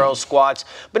 leg curls, squats,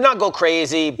 but not go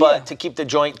crazy, but to keep the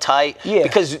joint tight? Yeah.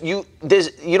 Because you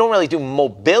don't really do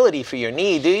mobility for your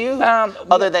knee, do you?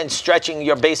 Other than stretching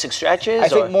your basic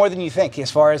stretches? more than you think, as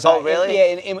far as oh really?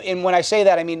 Yeah, and when I say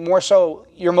that, I mean more so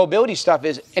your mobility stuff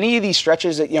is any of these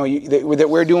stretches that that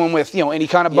we're doing with any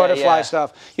kind of butterfly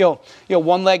stuff.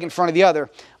 One leg in front of the other.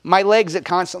 My legs at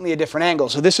constantly a different angle.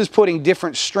 So this is putting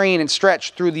different strain and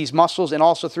stretch through these muscles and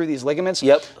also through these ligaments.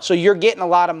 Yep. So you're getting a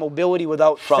lot of mobility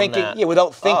without thinking. Yeah,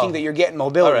 without thinking that you're getting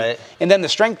mobility. All right. And then the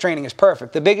strength training is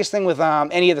perfect. The biggest thing with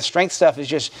any of the strength stuff is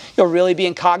just really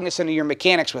being cognizant of your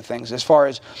mechanics with things. As far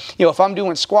as if I'm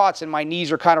doing squats and my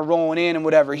knees are kind of rolling in and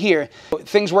whatever here,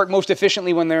 things work most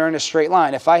efficiently when they're in a straight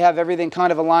line. If I have everything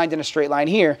kind of aligned in a straight line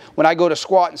here, when I go to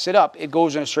squat and sit up, it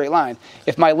goes in a straight line.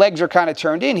 If my legs are kind of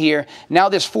turned in here, now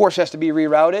this force has to be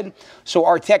rerouted. So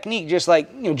our technique, just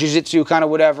like jiu-jitsu, kind of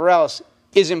whatever else,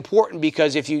 is important,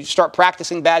 because if you start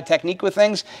practicing bad technique with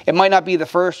things, it might not be the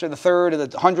first or the third or the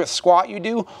 100th squat you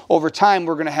do. Over time,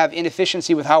 we're going to have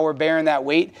inefficiency with how we're bearing that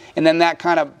weight, and then that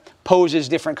kind of poses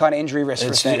different kind of injury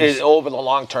risks for things. Over the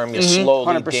long term, you're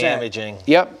slowly 100%. damaging.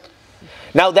 Yep.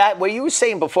 Now that what you were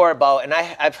saying before about, and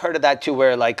I've heard of that too,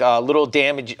 where like little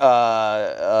damage repetitive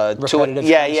yeah, kind of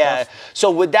yeah. stuff.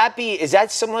 So would that be, is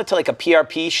that similar to like a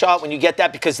PRP shot when you get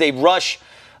that, because they rush?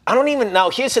 I don't even know.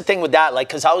 Here's the thing with that, like,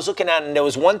 because I was looking at it, and there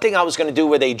was one thing I was going to do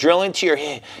where they drill into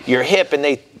your hip and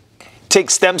they take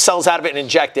stem cells out of it and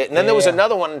inject it. And then there was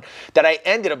another one that I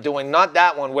ended up doing, not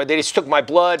that one, where they just took my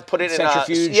blood, put it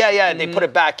centrifuge. in and they put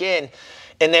it back in.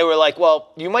 And they were like, well,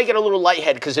 you might get a little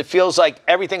lightheaded because it feels like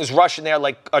everything's rushing there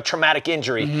like a traumatic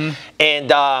injury.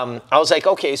 And I was like,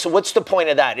 okay, so what's the point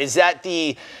of that? Is that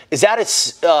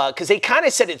because they kind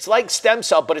of said it's like stem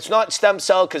cell, but it's not stem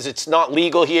cell because it's not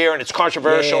legal here and it's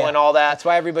controversial and all that. That's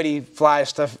why everybody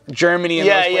flies to Germany and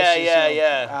those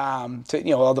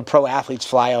places. All the pro athletes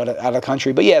fly out of the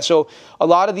country. But yeah, so a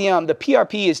lot of the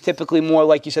PRP is typically more,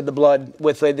 like you said, the blood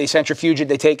with the centrifuge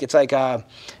they take. It's like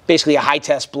basically a high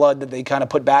test blood that they kind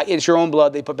of put back. It's your own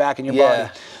blood they put back in your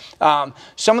body.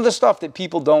 Some of the stuff that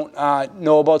people don't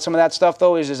know about some of that stuff,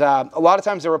 though, is a lot of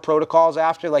times there are protocols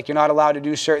after, like you're not allowed to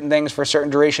do certain things for a certain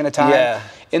duration of time. Yeah.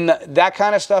 And that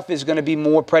kind of stuff is going to be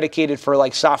more predicated for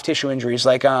like soft tissue injuries,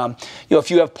 like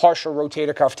if you have partial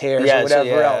rotator cuff tears or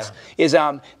whatever else, is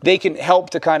they can help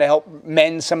to kind of help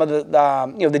mend some of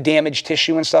the damaged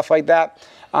tissue and stuff like that.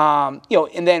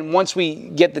 And then once we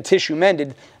get the tissue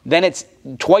mended, then it's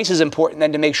twice as important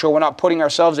then to make sure we're not putting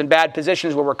ourselves in bad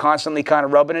positions where we're constantly kind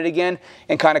of rubbing it again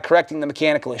and kind of correcting the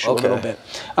mechanical issue a little bit.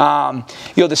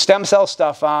 The stem cell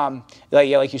stuff,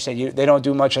 like you said, they don't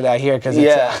do much of that here because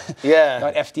it's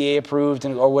not FDA approved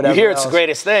or whatever. You hear it's the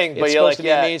greatest thing, but it's you're supposed to be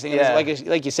amazing. Yeah.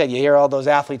 Like you said, you hear all those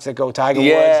athletes that go Tiger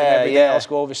Woods and everything else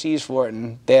go overseas for it,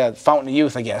 and they're fountain of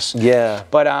youth, I guess. Yeah.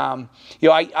 But I'm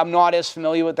not as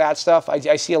familiar with that stuff.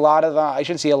 I see a lot of I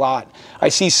shouldn't see a lot. I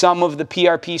see some of the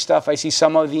PRP stuff. I see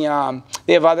some of the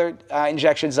they have other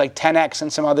injections like 10X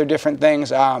and some other different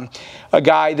things. A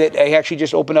guy that actually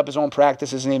just opened up his own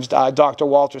practice, his name's Dr.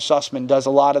 Walter Sussman, does a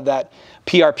lot of that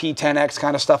PRP 10X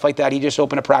kind of stuff like that. He just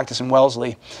opened a practice in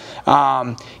Wellesley.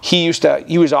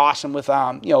 He was awesome with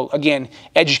again,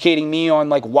 educating me on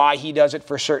like why he does it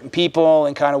for certain people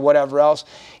and kind of whatever else.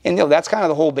 And that's kind of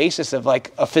the whole basis of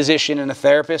like a physician and a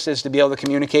therapist, is to be able to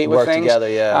communicate with things. Work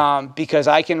together, because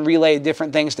I can relay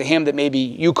different things to him that maybe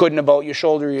you couldn't about your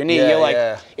shoulder or your knee. You're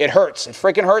like, it hurts. It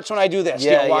freaking hurts when I do this.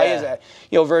 Why is that?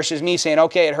 Versus me saying,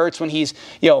 okay, it hurts when he's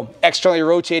externally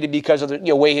rotated because of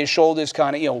the way his shoulders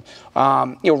kind of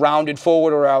rounded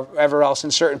forward or whatever else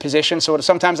in certain positions. So it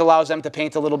sometimes allows them to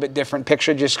paint a little bit different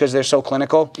picture just because they're so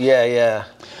clinical.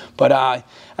 But I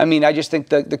just think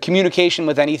the communication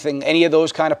with any of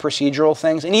those kind of procedural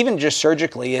things, and even just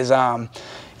surgically, is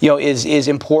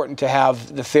important to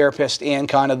have the therapist and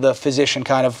kind of the physician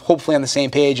kind of hopefully on the same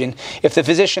page. And if the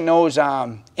physician knows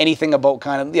anything about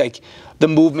kind of like the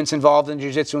movements involved in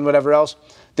jiu-jitsu and whatever else,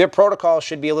 their protocol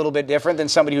should be a little bit different than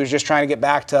somebody who's just trying to get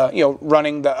back to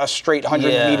running a straight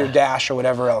 100-meter dash or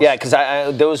whatever else. Yeah, because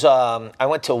I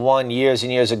went to one years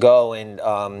and years ago, and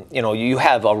you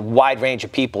have a wide range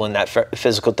of people in that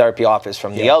physical therapy office,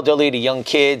 from the elderly to young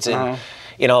kids, and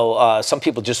some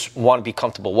people just want to be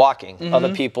comfortable walking.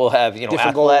 Other people have different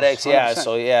athletics. Goals,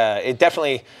 so it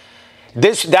definitely.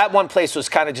 That one place was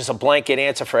kind of just a blanket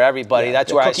answer for everybody.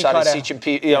 That's where I started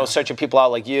searching people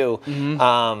out like you.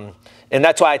 And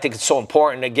that's why I think it's so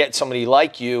important to get somebody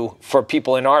like you for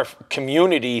people in our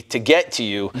community to get to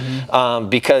you.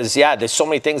 Because, there's so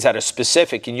many things that are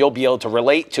specific and you'll be able to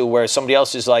relate to, where somebody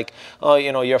else is like, oh,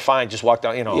 you're fine, just walk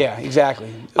down, Yeah,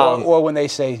 exactly. Or when they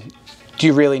say, do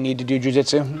you really need to do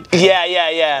jiu-jitsu?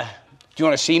 Yeah. Do you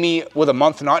want to see me with a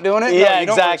month not doing it? Yeah,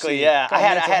 exactly,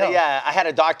 I had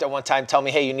a doctor one time tell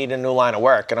me, hey, you need a new line of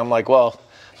work. And I'm like, well,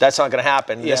 that's not going to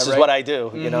happen. This is what I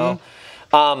do,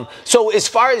 So as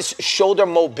far as shoulder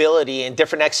mobility and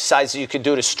different exercises you could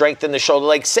do to strengthen the shoulder,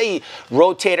 like say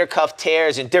rotator cuff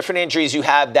tears and different injuries you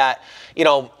have that, you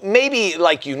know, maybe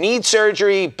like you need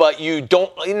surgery, but you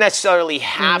don't necessarily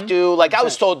have to. Like I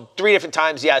was told 3 different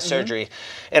times, surgery.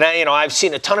 And I've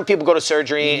seen a ton of people go to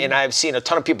surgery, and I've seen a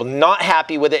ton of people not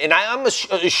happy with it. And I'm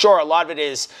sure a lot of it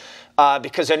is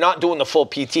because they're not doing the full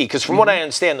PT. Because from what I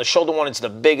understand, the shoulder one is the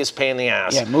biggest pain in the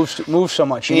ass. Yeah, moves so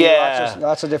much. You need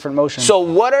lots of different motion. So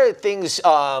what are things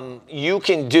you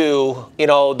can do, you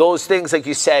know, those things like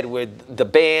you said with the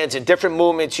bands and different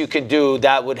movements you can do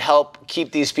that would help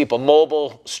keep these people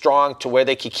mobile, strong, to where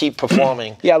they can keep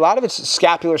performing? Yeah, a lot of it's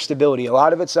scapular stability. A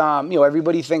lot of it's,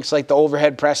 everybody thinks like the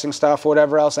overhead pressing stuff or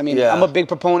whatever else. I mean, I'm a big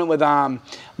proponent with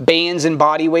bands and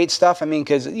body weight stuff. I mean,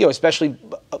 because, especially,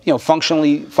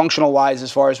 functional wise,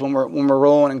 as far as when we're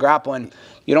rolling and grappling,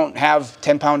 you don't have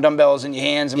 10-pound dumbbells in your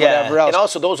hands and whatever else. And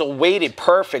also those are weighted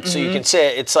perfect, so you can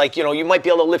say it's like, you might be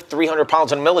able to lift 300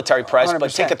 pounds on a military press, 100%.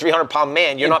 But take a 300-pound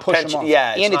man, you're not benching.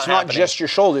 Yeah, and it's not just your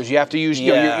shoulders. You have to use,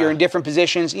 you're in different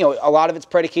positions. A lot of it's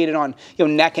predicated on,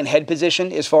 neck and head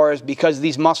position, as far as, because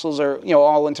these muscles are,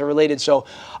 all interrelated. So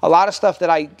a lot of stuff that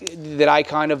I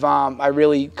kind of, I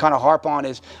really kind of harp on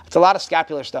is, it's a lot of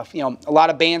scapular stuff. A lot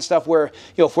of band stuff where,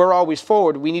 if we're always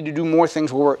forward, we need to do more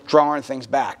things where we're drawing things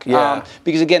back.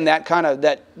 Because again,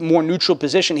 that more neutral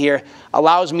position here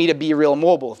allows me to be real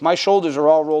mobile. If my shoulders are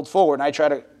all rolled forward and I try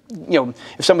to,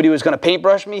 if somebody was going to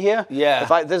paintbrush me here,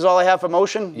 if this is all I have for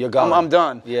motion, you're gone. I'm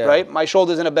done, right? My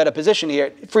shoulder's in a better position here.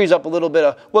 It frees up a little bit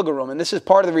of wiggle room. And this is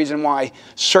part of the reason why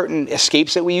certain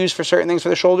escapes that we use for certain things for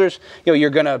the shoulders, you're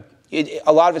going to,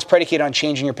 a lot of it's predicated on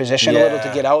changing your position a little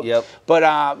to get out.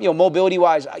 But,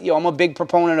 mobility-wise, I'm a big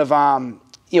proponent of,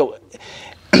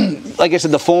 like I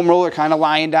said, the foam roller, kind of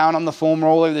lying down on the foam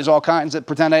roller. There's all kinds that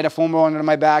pretend I had a foam roller under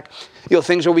my back.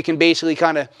 Things where we can basically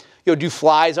kind of, do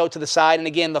flies out to the side. And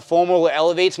again, the foam roller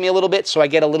elevates me a little bit, so I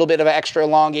get a little bit of extra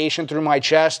elongation through my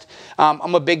chest.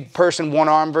 I'm a big person, one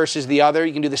arm versus the other.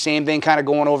 You can do the same thing, kind of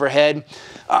going overhead.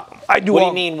 What do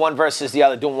you mean one versus the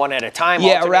other? Doing one at a time?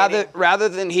 Yeah, rather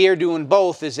than here doing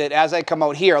both, is that as I come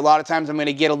out here, a lot of times I'm going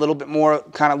to get a little bit more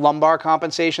kind of lumbar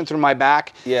compensation through my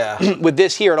back. With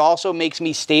this here, it also makes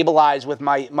me stabilize with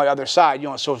my other side.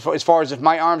 So as far as if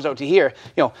my arm's out to here,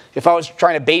 if I was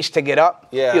trying to base to get up,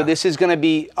 this is going to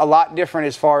be a lot different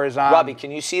as far as Robbie,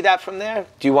 can you see that from there?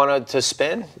 Do you want to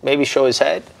spin? Maybe show his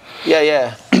head?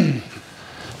 Yeah.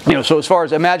 So as far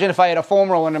as, imagine if I had a foam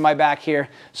roller under my back here,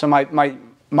 so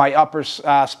my upper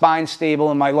spine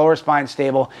stable and my lower spine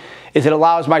stable, is it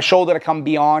allows my shoulder to come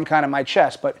beyond kind of my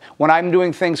chest. But when I'm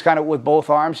doing things kind of with both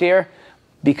arms here,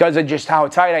 because of just how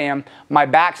tight I am, my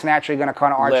back's naturally going to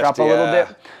kind of arch up a little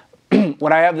bit.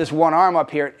 When I have this one arm up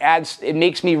here, it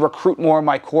makes me recruit more of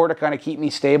my core to kind of keep me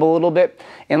stable a little bit.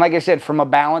 And like I said, from a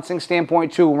balancing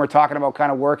standpoint too, when we're talking about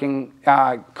kind of working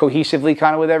cohesively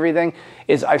kind of with everything,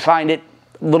 is I find it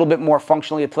a little bit more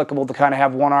functionally applicable to kind of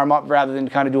have one arm up rather than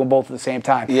kind of doing both at the same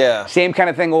time. Same kind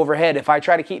of thing overhead. If I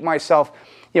try to keep myself,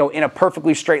 in a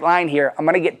perfectly straight line here, I'm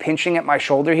going to get pinching at my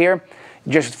shoulder here,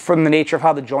 just from the nature of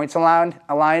how the joints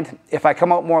aligned. If I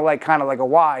come out more like kind of like a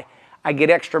Y, I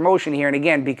get extra motion here. And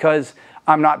again, because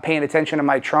I'm not paying attention to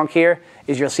my trunk here,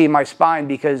 is you'll see my spine,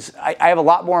 because I have a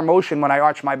lot more motion when I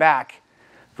arch my back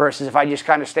versus if I just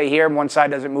kind of stay here and one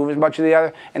side doesn't move as much as the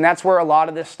other. And that's where a lot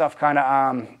of this stuff kind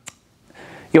of,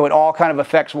 it all kind of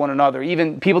affects one another.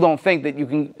 Even people don't think that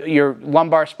your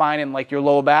lumbar spine and like your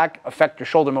lower back affect your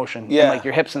shoulder motion and like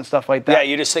your hips and stuff like that. Yeah,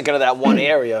 you're just thinking of that one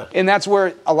area. And that's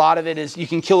where a lot of it is. You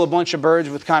can kill a bunch of birds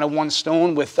with kind of one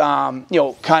stone with, kind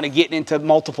of getting into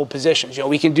multiple positions.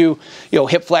 We can do,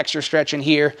 hip flexor stretching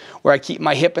here where I keep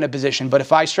my hip in a position. But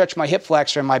if I stretch my hip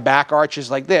flexor and my back arches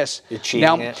like this, you're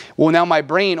cheating it. Well, now my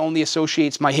brain only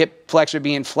associates my hip flexor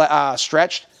being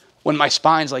stretched when my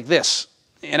spine's like this.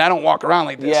 And I don't walk around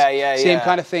like this. Same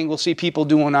kind of thing we'll see people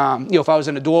doing, if I was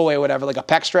in a doorway or whatever, like a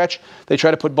pec stretch, they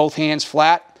try to put both hands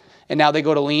flat, and now they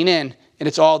go to lean in, and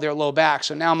it's all their low back.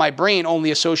 So now my brain only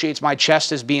associates my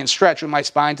chest as being stretched when my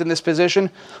spine's in this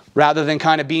position, rather than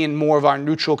kind of being more of our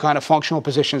neutral kind of functional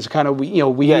positions, kind of, we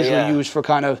usually use for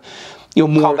kind of,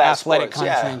 more combat athletic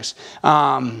sports,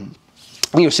 kind of things.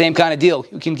 Same kind of deal.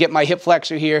 You can get my hip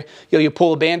flexor here. You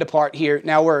pull a band apart here.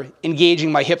 Now we're engaging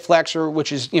my hip flexor,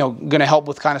 which is, going to help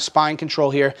with kind of spine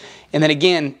control here. And then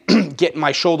again, getting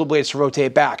my shoulder blades to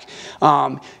rotate back.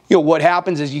 What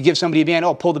happens is you give somebody a band,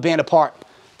 pull the band apart.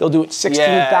 they'll do it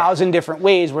 16,000 different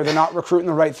ways where they're not recruiting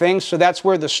the right things. So that's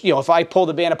where if I pull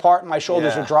the band apart and my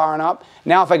shoulders are drawing up,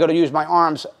 now if I go to use my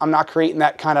arms, I'm not creating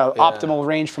that kind of optimal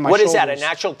range for my shoulders. What is that, a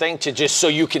natural thing to just so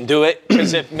you can do it?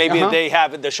 Because if maybe they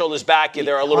have their shoulders back,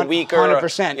 they're a little weaker.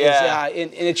 100%. Yeah.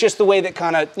 And it's just the way that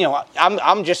kind of,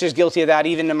 I'm just as guilty of that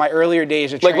even in my earlier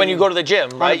days of training. Like when you go to the gym,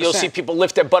 right? 100%. You'll see people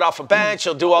lift their butt off a bench.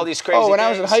 You'll do all these crazy when things. I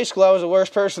was in high school, I was the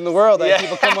worst person in the world. I had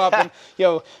people come up and,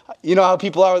 you know how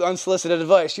people are with unsolicited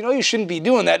advice. You shouldn't be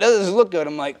doing that. That doesn't look good.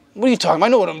 I'm like, what are you talking about? I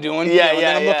know what I'm doing. And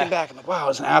then I'm looking back. I'm like, wow, I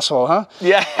was an asshole, huh?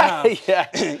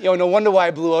 No wonder why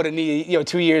I blew out a knee,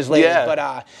 2 years later. Yeah.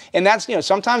 But and that's,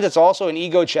 sometimes it's also an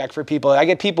ego check for people. I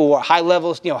get people who are high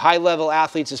level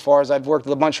athletes, as far as I've worked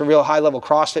with a bunch of real high level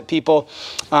CrossFit people.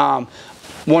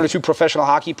 1 or 2 professional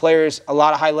hockey players, a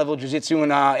lot of high-level jiu-jitsu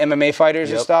and MMA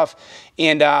fighters and stuff.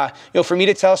 And, for me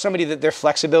to tell somebody that their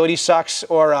flexibility sucks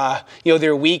or,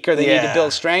 they're weak or they need to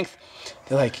build strength,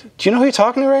 they're like, do you know who you're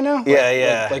talking to right now?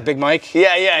 Like Big Mike? Dude,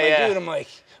 I'm like,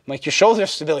 your shoulder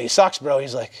stability sucks, bro.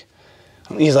 He's like,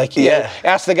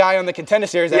 ask the guy on the contender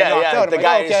series that knocked out. The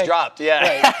guy who's dropped,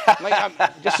 Right. I'm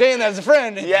just saying that as a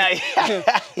friend.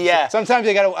 Sometimes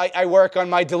I work on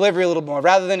my delivery a little more.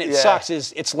 Rather than it sucks,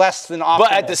 it's less than optimal.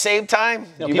 But at the same time,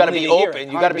 you got to be open.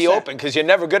 You got to be open because you're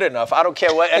never good enough. I don't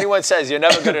care what anyone says, you're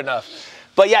never good enough.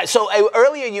 But so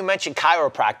earlier you mentioned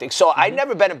chiropractic. So I'd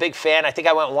never been a big fan. I think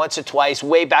I went once or twice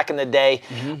way back in the day.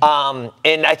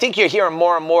 And I think you're hearing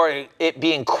more and more it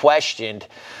being questioned.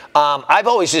 I've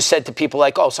always just said to people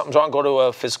like, oh, something's wrong, go to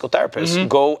a physical therapist.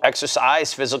 Go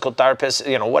exercise, physical therapist,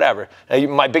 whatever.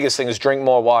 My biggest thing is drink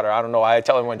more water. I don't know. I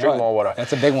tell everyone drink more water.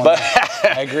 That's a big one. But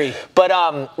I agree. But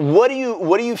what do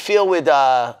you feel with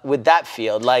that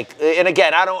field? Like, and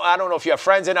again, I don't know if you have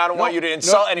friends, and I don't want you to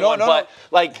insult anyone, but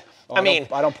like. I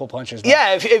don't pull punches. No.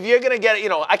 Yeah, if you're going to get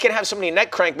it, I can have somebody neck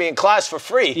crank me in class for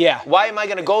free. Yeah. Why am I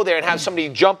going to go there and have somebody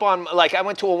jump on, like I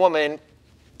went to a woman,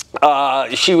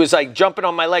 she was like jumping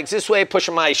on my legs this way,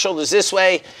 pushing my shoulders this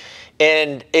way,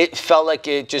 and it felt like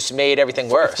it just made everything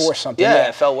worse. Force something. Yeah,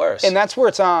 it felt worse. And that's where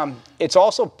it's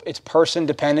also person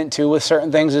dependent too with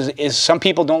certain things is some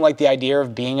people don't like the idea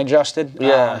of being adjusted.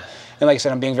 Yeah. And like I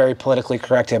said, I'm being very politically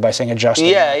correct here by saying adjusted.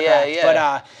 Yeah. But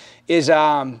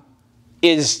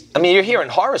I mean, you're hearing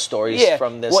horror stories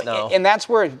from this now. And that's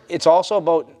where it's also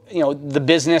about, the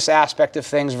business aspect of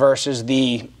things versus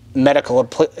the medical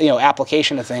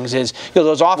application of things is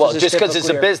those offices. Well, just because it's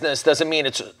a business doesn't mean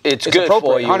it's good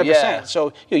for you. 100%. Yeah.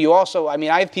 So you also,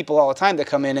 I have people all the time that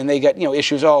come in and they get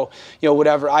issues.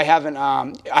 Whatever. I haven't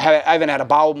had a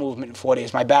bowel movement in 4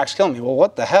 days. My back's killing me. Well,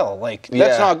 what the hell? Like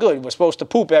that's not good. We're supposed to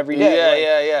poop every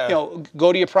day.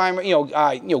 Go to your primary.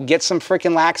 Get some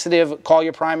freaking laxative. Call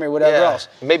your primary. Whatever else.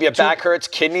 Maybe your back hurts,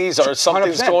 kidneys, or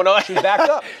something's going on. She's backed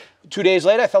up. 2 days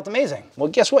later, I felt amazing. Well,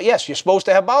 guess what? Yes, you're supposed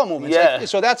to have bowel movements. Yeah.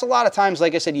 So that's a lot of times,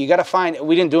 like I said, you got to find,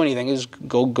 we didn't do anything. Is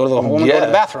go to the home and go to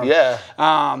the bathroom. Yeah.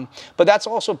 But that's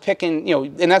also picking,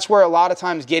 and that's where a lot of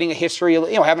times getting a history,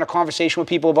 having a conversation with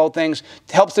people about things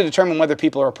helps to determine whether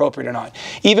people are appropriate or not.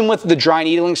 Even with the dry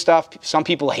needling stuff, some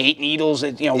people hate needles,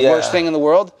 worst thing in the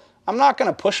world. I'm not going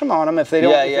to push them on them if they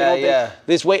don't.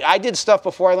 This way, I did stuff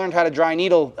before I learned how to dry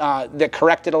needle that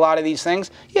corrected a lot of these things.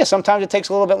 Yeah, sometimes it takes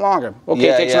a little bit longer. Okay,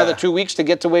 it takes another 2 weeks to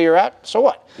get to where you're at. So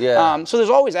what? Yeah. So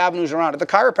there's always avenues around it. The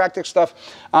chiropractic stuff,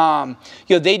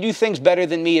 they do things better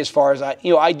than me as far as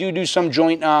I do some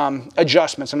joint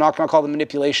adjustments. I'm not going to call them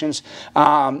manipulations.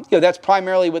 That's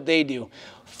primarily what they do.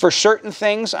 For certain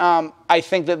things, I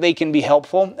think that they can be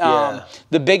helpful.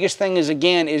 The biggest thing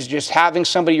is just having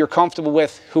somebody you're comfortable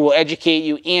with who will educate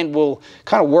you and will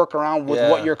kind of work around with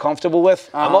what you're comfortable with.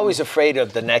 I'm always afraid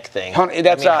of the neck thing. How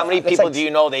many people do you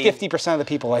know? 50% of the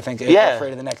people, I think, are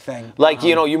afraid of the neck thing. Like,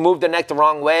 you move the neck the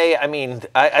wrong way. I mean,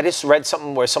 I just read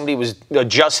something where somebody was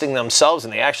adjusting themselves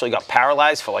and they actually got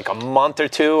paralyzed for like a month or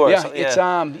two. Or something.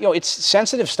 It's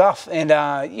sensitive stuff. And,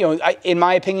 in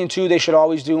my opinion, too, they should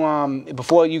always do,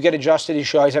 before you get adjusted, you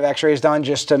should always have x-rays done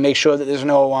just to make sure that there's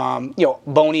no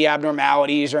bony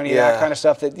abnormalities or any of that kind of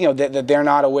stuff that that they're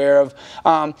not aware of.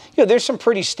 There's some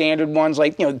pretty standard ones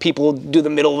like people do the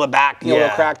middle of the back, they'll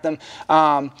crack them.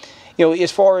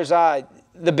 As far as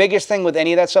the biggest thing with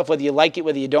any of that stuff, whether you like it,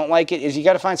 whether you don't like it, is you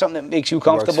got to find something that makes you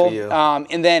comfortable. Works for you.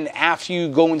 And then after you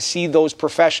go and see those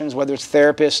professions, whether it's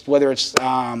therapist, whether it's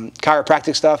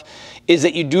chiropractic stuff, is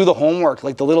that you do the homework,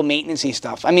 like the little maintenance-y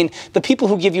stuff. I mean, the people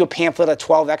who give you a pamphlet of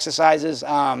 12 exercises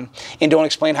and don't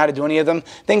explain how to do any of them,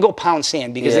 then go pound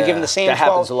sand because they're given the same 12. That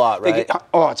happens a lot, right?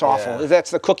 It's awful. Yeah.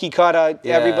 That's the cookie cutter.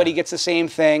 Everybody gets the same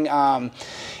thing.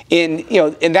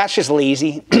 And that's just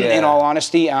lazy, in all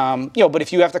honesty. But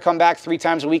if you have to come back 3 times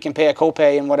times a week and pay a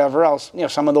copay and whatever else,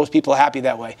 some of those people are happy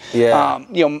that way. Yeah.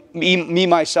 Me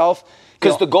myself.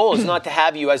 Because the goal is not to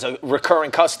have you as a recurring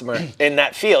customer in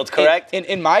that field, correct?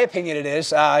 In my opinion, it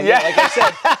is. Like I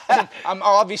said, I'm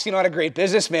obviously not a great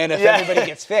businessman if everybody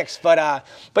gets fixed. But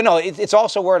no, it's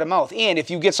also word of mouth. And if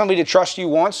you get somebody to trust you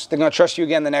once, they're going to trust you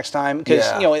again the next time. Because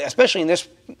especially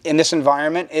in this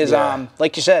environment, is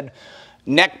like you said,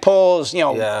 neck pulls,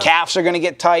 calves are going to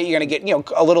get tight. You're going to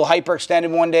get a little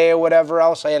hyperextended one day or whatever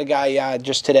else. I had a guy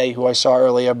just today who I saw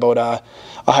earlier about a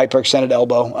hyperextended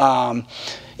elbow.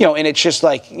 And it's just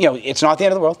like, it's not the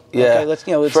end of the world. Yeah. Okay, let's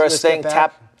First thing,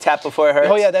 tap before it hurts.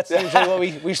 Oh yeah, that's usually what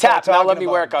we start tap. Now let talking me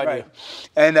about. work on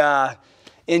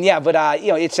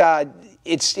you.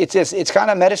 It's kind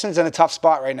of medicine's in a tough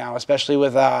spot right now, especially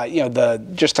with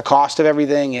the cost of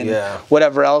everything and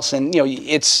whatever else. And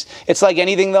it's like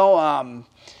anything though.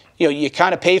 You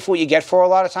kind of pay for what you get for a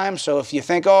lot of times. So if you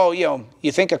think,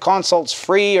 you think a consult's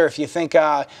free, or if you think,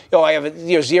 I have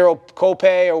a zero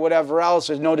copay or whatever else,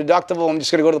 there's no deductible, I'm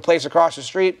just going to go to the place across the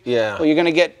street. Yeah. Well, you're going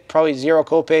to get probably zero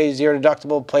copay, zero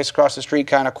deductible, place across the street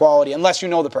kind of quality, unless you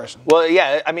know the person. Well,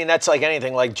 yeah, I mean, that's like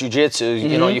anything, like jiu-jitsu.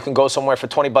 You can go somewhere for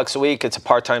 $20 a week. It's a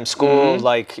part-time school.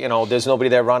 Like, there's nobody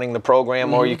there running the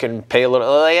program, or you can pay a little,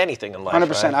 like anything in life.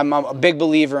 100%. Right? I'm a big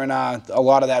believer in a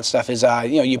lot of that stuff. Is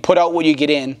you put out what you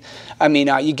get in. I mean,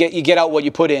 you get out what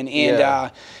you put in,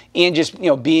 and just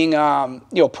being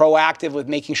proactive with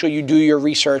making sure you do your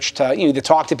research to either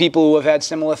talk to people who have had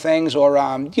similar things, or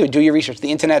do your research. The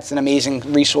internet's an amazing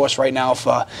resource right now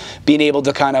for being able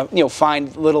to kind of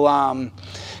find little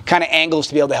kind of angles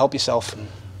to be able to help yourself.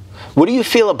 What do you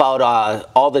feel about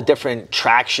all the different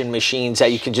traction machines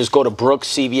that you can just go to Brooks,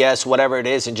 CVS, whatever it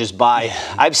is, and just buy?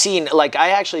 Yeah. I've seen, like, I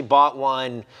actually bought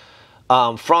one.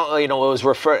 It was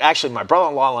referred. Actually, my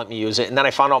brother-in-law let me use it, and then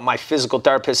I found out my physical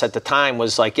therapist at the time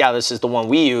was like, "Yeah, this is the one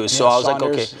we use." So I was like,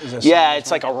 "Okay, yeah, it's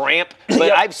like a ramp."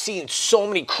 But I've seen so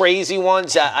many crazy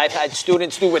ones that I've had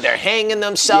students do where they're hanging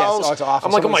themselves. Yes, it's awful.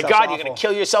 I'm like, "Oh my God, you're gonna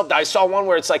kill yourself!" I saw one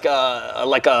where it's like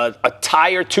a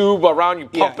tire tube around you,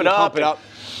 pump it up.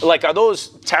 Like, are those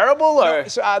terrible or? No,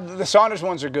 so, the Saunders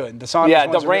ones are good. The Saunders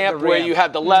ones the ramp where you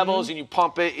have the levels and you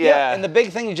pump it. Yeah. And the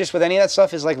big thing just with any of that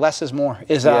stuff is like less is more.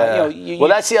 Is well,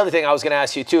 that's the other thing I was going to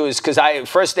ask you too, is because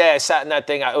first day I sat in that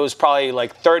thing, it was probably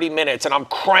like 30 minutes, and I'm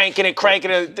cranking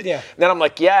it. Yeah. And then I'm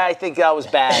like, I think that was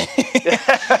bad.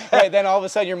 Right. Then all of a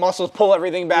sudden your muscles pull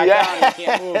everything back down and you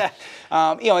can't move.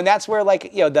 And that's where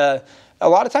a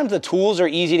lot of times the tools are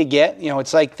easy to get.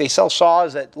 It's like they sell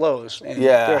saws at Lowe's. And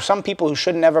there are some people who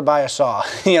should never buy a saw.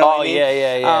 What I mean?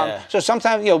 Yeah. So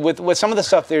sometimes, with some of the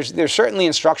stuff, there's certainly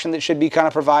instruction that should be kind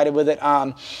of provided with it.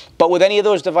 But with any of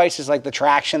those devices, like the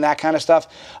traction, that kind of stuff,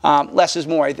 less is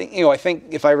more. I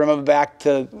think if I remember back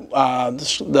to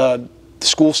the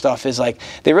school stuff, is like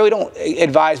they really don't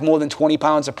advise more than 20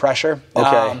 pounds of pressure.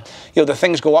 Okay. The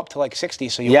things go up to like 60,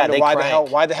 so you wonder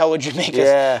why the hell would you make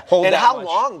us hold and that how much?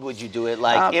 long would you do it,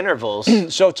 like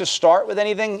intervals? So to start with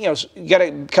anything, you got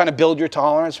to kind of build your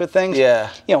tolerance with things.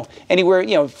 Yeah.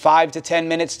 Anywhere 5 to 10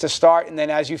 minutes to start, and then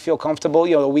as you feel comfortable,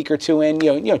 a week or two in,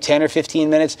 10 or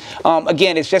 15 minutes.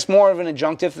 Again, it's just more of an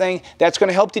adjunctive thing that's going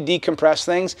to help to decompress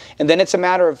things, and then it's a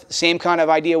matter of same kind of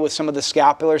idea with some of the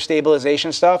scapular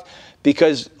stabilization stuff.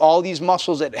 Because all these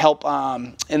muscles that help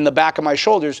in the back of my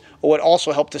shoulders would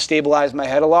also help to stabilize my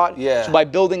head a lot. Yeah. So by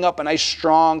building up a nice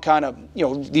strong kind of,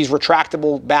 these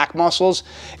retractable back muscles,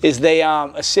 is they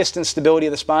assist in stability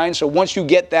of the spine. So once you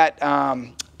get that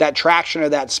traction or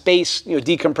that space,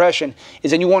 decompression, is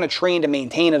then you want to train to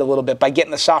maintain it a little bit by getting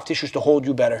the soft tissues to hold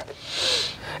you better.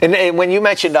 And when you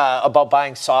mentioned about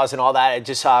buying saws and all that, it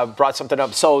just brought something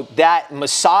up. So that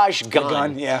massage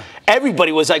gun,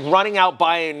 everybody was like running out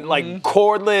buying like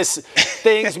cordless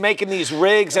things, making these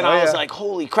rigs, and I was like,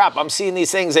 holy crap, I'm seeing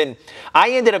these things. And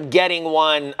I ended up getting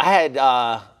one. I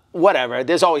had whatever,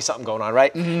 there's always something going on,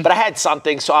 right? But I had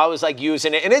something, so I was like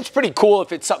using it, and it's pretty cool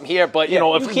if it's something here, but if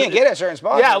you can't get it at certain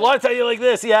spots. Yeah, a lot of times you're like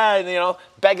this, and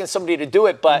begging somebody to do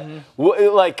it, but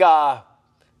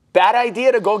bad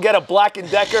idea to go get a Black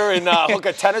 & Decker and hook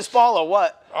a tennis ball, or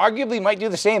what? Arguably might do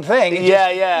the same thing.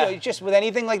 Just with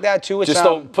anything like that too. It's, just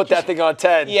don't put that thing on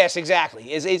 10. Yes,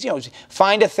 exactly. It's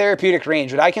find a therapeutic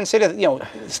range. What I consider,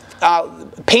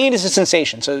 pain is a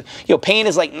sensation. So pain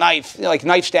is like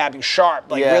knife stabbing, sharp,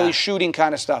 really shooting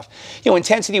kind of stuff.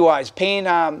 Intensity wise, pain,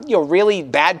 really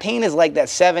bad pain is like that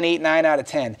 7, 8, 9 out of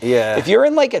 10. Yeah. If you're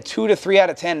in like a 2 to 3 out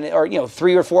of 10, or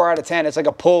 3 or 4 out of 10, it's like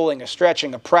a pulling, a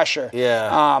stretching, a pressure.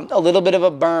 Yeah. A little bit of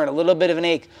a burn, a little bit of an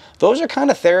ache. Those are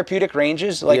kind of therapeutic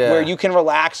ranges times, like where you can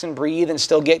relax and breathe and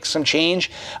still get some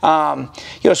change. So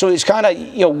it's kind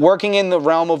of, working in the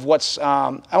realm of what's, I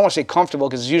don't want to say comfortable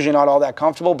because it's usually not all that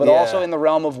comfortable, but also in the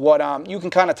realm of what you can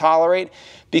kind of tolerate.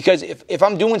 Because if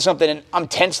I'm doing something and I'm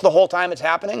tense the whole time it's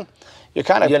happening, you're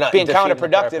kind of being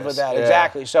counterproductive with that.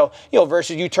 Exactly. So,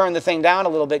 versus you turn the thing down a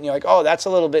little bit and you're like, oh, that's a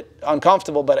little bit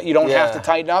uncomfortable, but you don't have to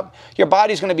tighten up. Your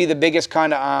body's going to be the biggest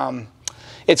kind of,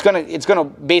 it's gonna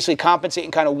basically compensate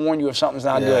and kind of warn you if something's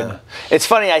not good. It's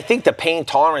funny. I think the pain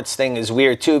tolerance thing is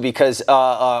weird too, because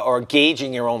or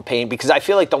gauging your own pain, because I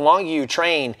feel like the longer you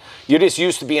train, you're just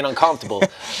used to being uncomfortable.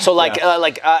 So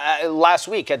last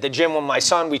week at the gym with my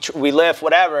son, we lift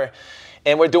whatever,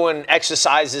 and we're doing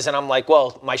exercises, and I'm like,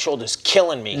 well, my shoulder's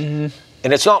killing me.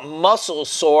 And it's not muscle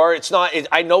sore. It's not.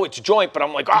 I know it's joint, but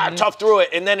I'm like, tough through it.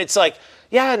 And then it's like,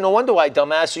 yeah, no wonder why,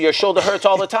 dumbass, your shoulder hurts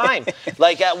all the time.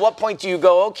 Like, at what point do you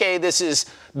go, okay, this is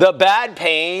the bad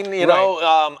pain, you know?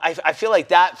 I feel like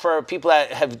that for people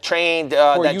that have trained.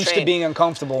 We're used to being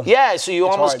uncomfortable. Yeah, so you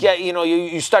almost get,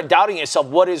 you start doubting yourself.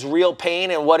 What is real pain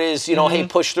and what is, hey,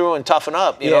 push through and toughen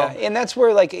up, you know? And that's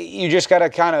where, like, you just got to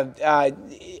kind of,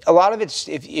 a lot of it's,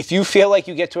 if you feel like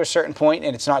you get to a certain point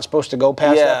and it's not supposed to go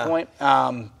past that point,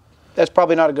 that's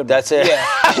probably not a good one. That's it.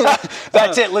 Yeah.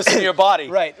 That's it. Listen to your body.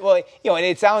 Right. Well, and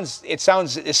it sounds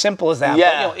as simple as that.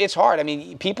 Yeah. But, it's hard. I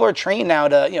mean, people are trained now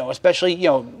to, especially,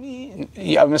 I'm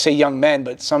going to say young men,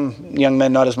 but some young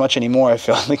men not as much anymore. I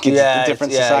feel like it's a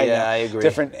different society. Yeah, I agree.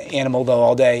 Different animal though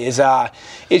all day is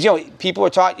people are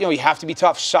taught, you have to be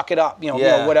tough, suck it up,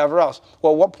 whatever else.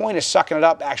 Well, what point is sucking it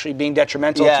up actually being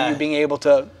detrimental to you being able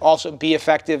to also be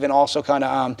effective and also kind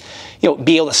of,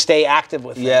 be able to stay active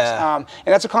with things? And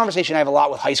that's a conversation I have a lot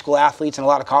with high school athletes and a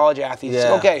lot of college athletes.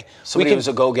 Yeah. Okay, somebody who's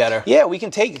a go-getter. Yeah, we can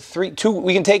take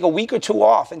we can take a week or two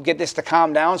off and get this to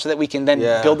calm down so that we can then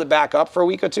build it back up for a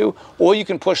week or two, or you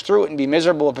can push through it and be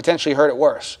miserable and potentially hurt it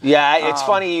worse. Yeah, it's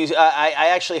funny. I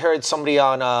actually heard somebody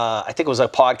on, I think it was a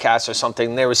podcast or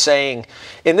something, they were saying,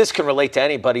 and this can relate to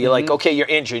anybody, you're like, okay, you're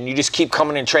injured, and you just keep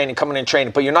coming in training,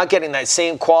 but you're not getting that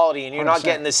same quality, and you're 100%. Not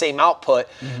getting the same output,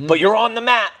 but you're on the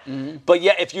mat. But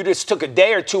yet, if you just took a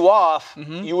day or two off,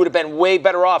 you would have been way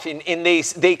better off. And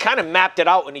they kind of mapped it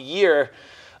out in a year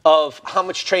of how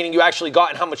much training you actually got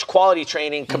and how much quality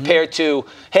training compared to,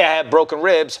 hey, I have broken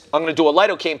ribs, I'm going to do a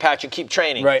lidocaine patch and keep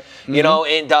training. Right.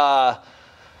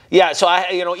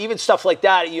 So even stuff like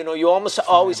that, you almost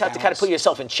always have to kind of put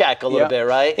yourself in check a little bit,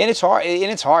 right? And it's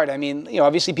hard. I mean,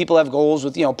 obviously people have goals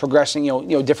with, progressing,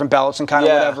 different belts and kind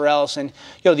of whatever else. And,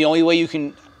 the only way you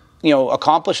can,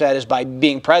 accomplish that is by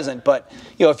being present. But,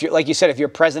 if you're, like you said, if you're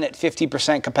present at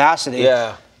 50% capacity,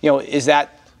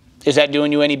 is that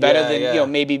doing you any better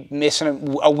than maybe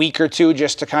missing a week or two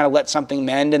just to kind of let something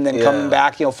mend and then coming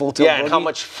back full tilt? Yeah, and how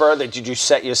much further did you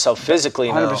set yourself physically?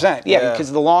 100%. Yeah,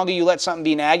 because the longer you let something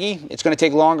be naggy, it's going to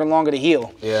take longer and longer to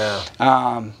heal. Yeah.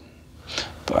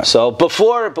 So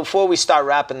before we start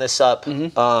wrapping this up,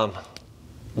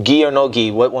 gi or no gi,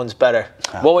 what one's better?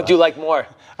 What would you like more?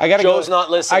 Joe's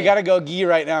not listening. I gotta go gi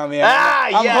right now, man.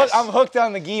 I'm hooked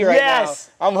on the gi right now.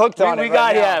 I'm hooked on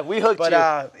it. We hooked you.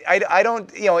 But I don't,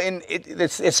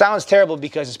 it sounds terrible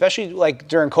because especially like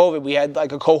during COVID, we had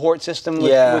like a cohort system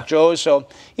with Joe's, so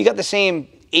you got the same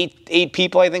eight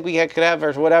people I think we could have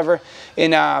or whatever,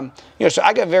 and so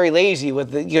I got very lazy with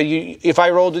the if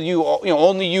I rolled with you,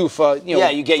 only you for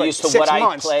you get used to what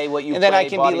I play, what you play, and then I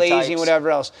can be lazy types. And whatever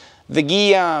else. The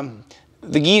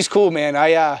gi's cool, man.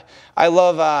 I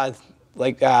love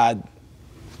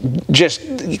just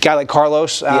a guy like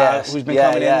Carlos who's been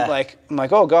coming in. Like I'm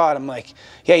like, oh God, I'm like,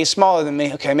 yeah, he's smaller than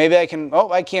me. Okay, maybe I can.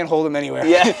 Oh, I can't hold him anywhere.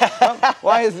 Yeah.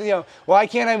 Why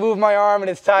can't I move my arm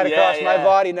and it's tied across my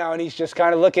body now? And he's just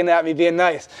kind of looking at me, being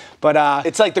nice. But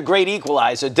it's like the great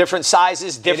equalizer. Different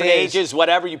sizes, different ages,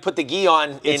 whatever. You put the gi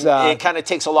on, and it kind of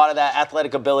takes a lot of that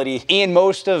athletic ability. And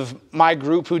most of my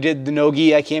group who did the no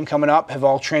gi coming up have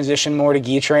all transitioned more to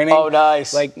gi training. Oh,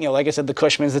 nice. Like like I said, the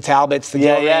Cushmans, the Talbots, the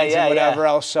Gilrains, and whatever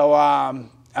else. So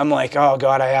I'm like, oh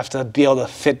God, I have to be able to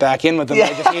fit back in with them.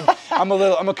 I just need. I'm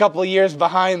a couple of years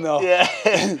behind though.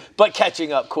 Yeah, but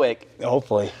catching up quick.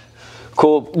 Hopefully.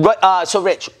 Cool. So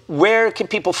Rich, where can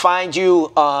people find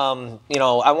you?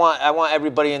 I want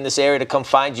everybody in this area to come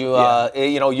find you.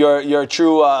 You're a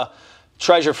true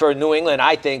treasure for New England,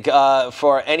 I think,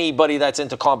 for anybody that's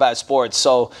into combat sports.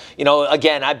 So,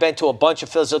 again, I've been to a bunch of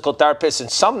physical therapists and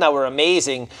some that were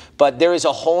amazing, but there is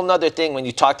a whole nother thing when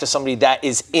you talk to somebody that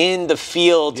is in the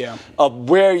field of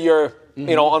where you're,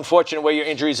 unfortunate where your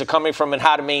injuries are coming from and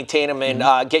how to maintain them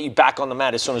and get you back on the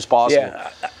mat as soon as possible.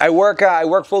 Yeah, I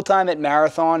work full-time at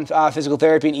Marathon Physical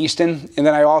Therapy in Easton, and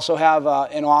then I also have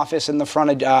an office in the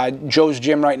front of Joe's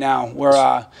gym right now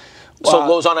where So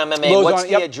Lauzon MMA, Lauzon, what's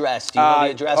the address? Do you know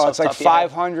the address? It's like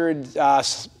 500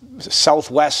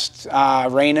 Southwest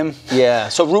Raynham. Yeah,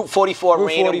 so Route 44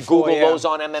 Raynham, 44, Google yeah.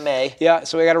 Lauzon MMA. Yeah,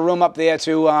 so we got a room up there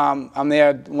too. I'm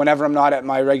there whenever I'm not at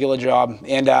my regular job.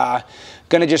 And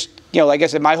gonna just, like I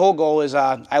said, my whole goal is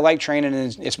I like training,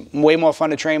 and it's way more fun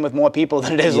to train with more people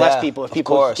than it is less people if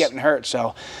people are getting hurt.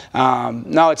 So,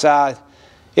 no,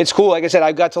 it's cool. Like I said,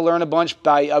 I've got to learn a bunch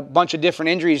of different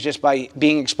injuries just by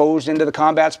being exposed into the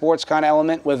combat sports kind of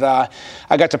element. With I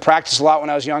got to practice a lot when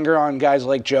I was younger on guys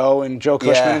like Joe and Joe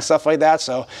Cushman and stuff like that.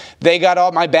 So they got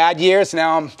all my bad years.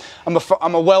 Now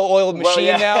I'm a well-oiled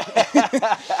machine now.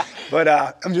 But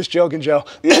I'm just joking, Joe.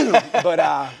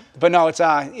 But no,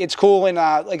 it's cool. And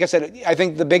like I said, I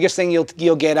think the biggest thing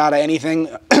you'll get out of anything,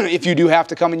 if you do have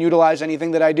to come and utilize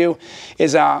anything that I do,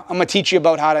 is I'm going to teach you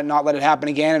about how to not let it happen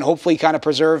again, and hopefully kind of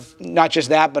preserve not just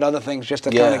that, but other things, just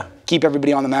to kind of keep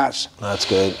everybody on the mats. That's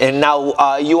good. And now,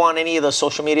 are you on any of the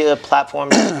social media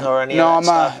platforms or any of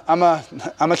that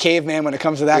stuff? I'm a caveman when it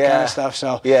comes to that kind of stuff.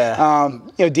 So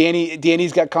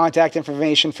Danny's got contact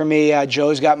information for me.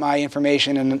 Joe's got my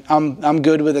information, and I'm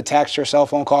good with a text or cell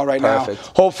phone call right now.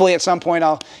 Hopefully at some point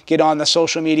I'll get on the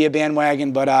social media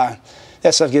bandwagon, but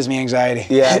that stuff gives me anxiety.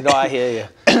 Yeah, no, I hear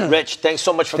you. Rich, thanks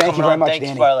so much for coming on. Thank you very much, Thanks,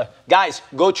 Danny. Spoiler. Guys,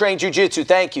 go train jiu-jitsu.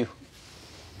 Thank you.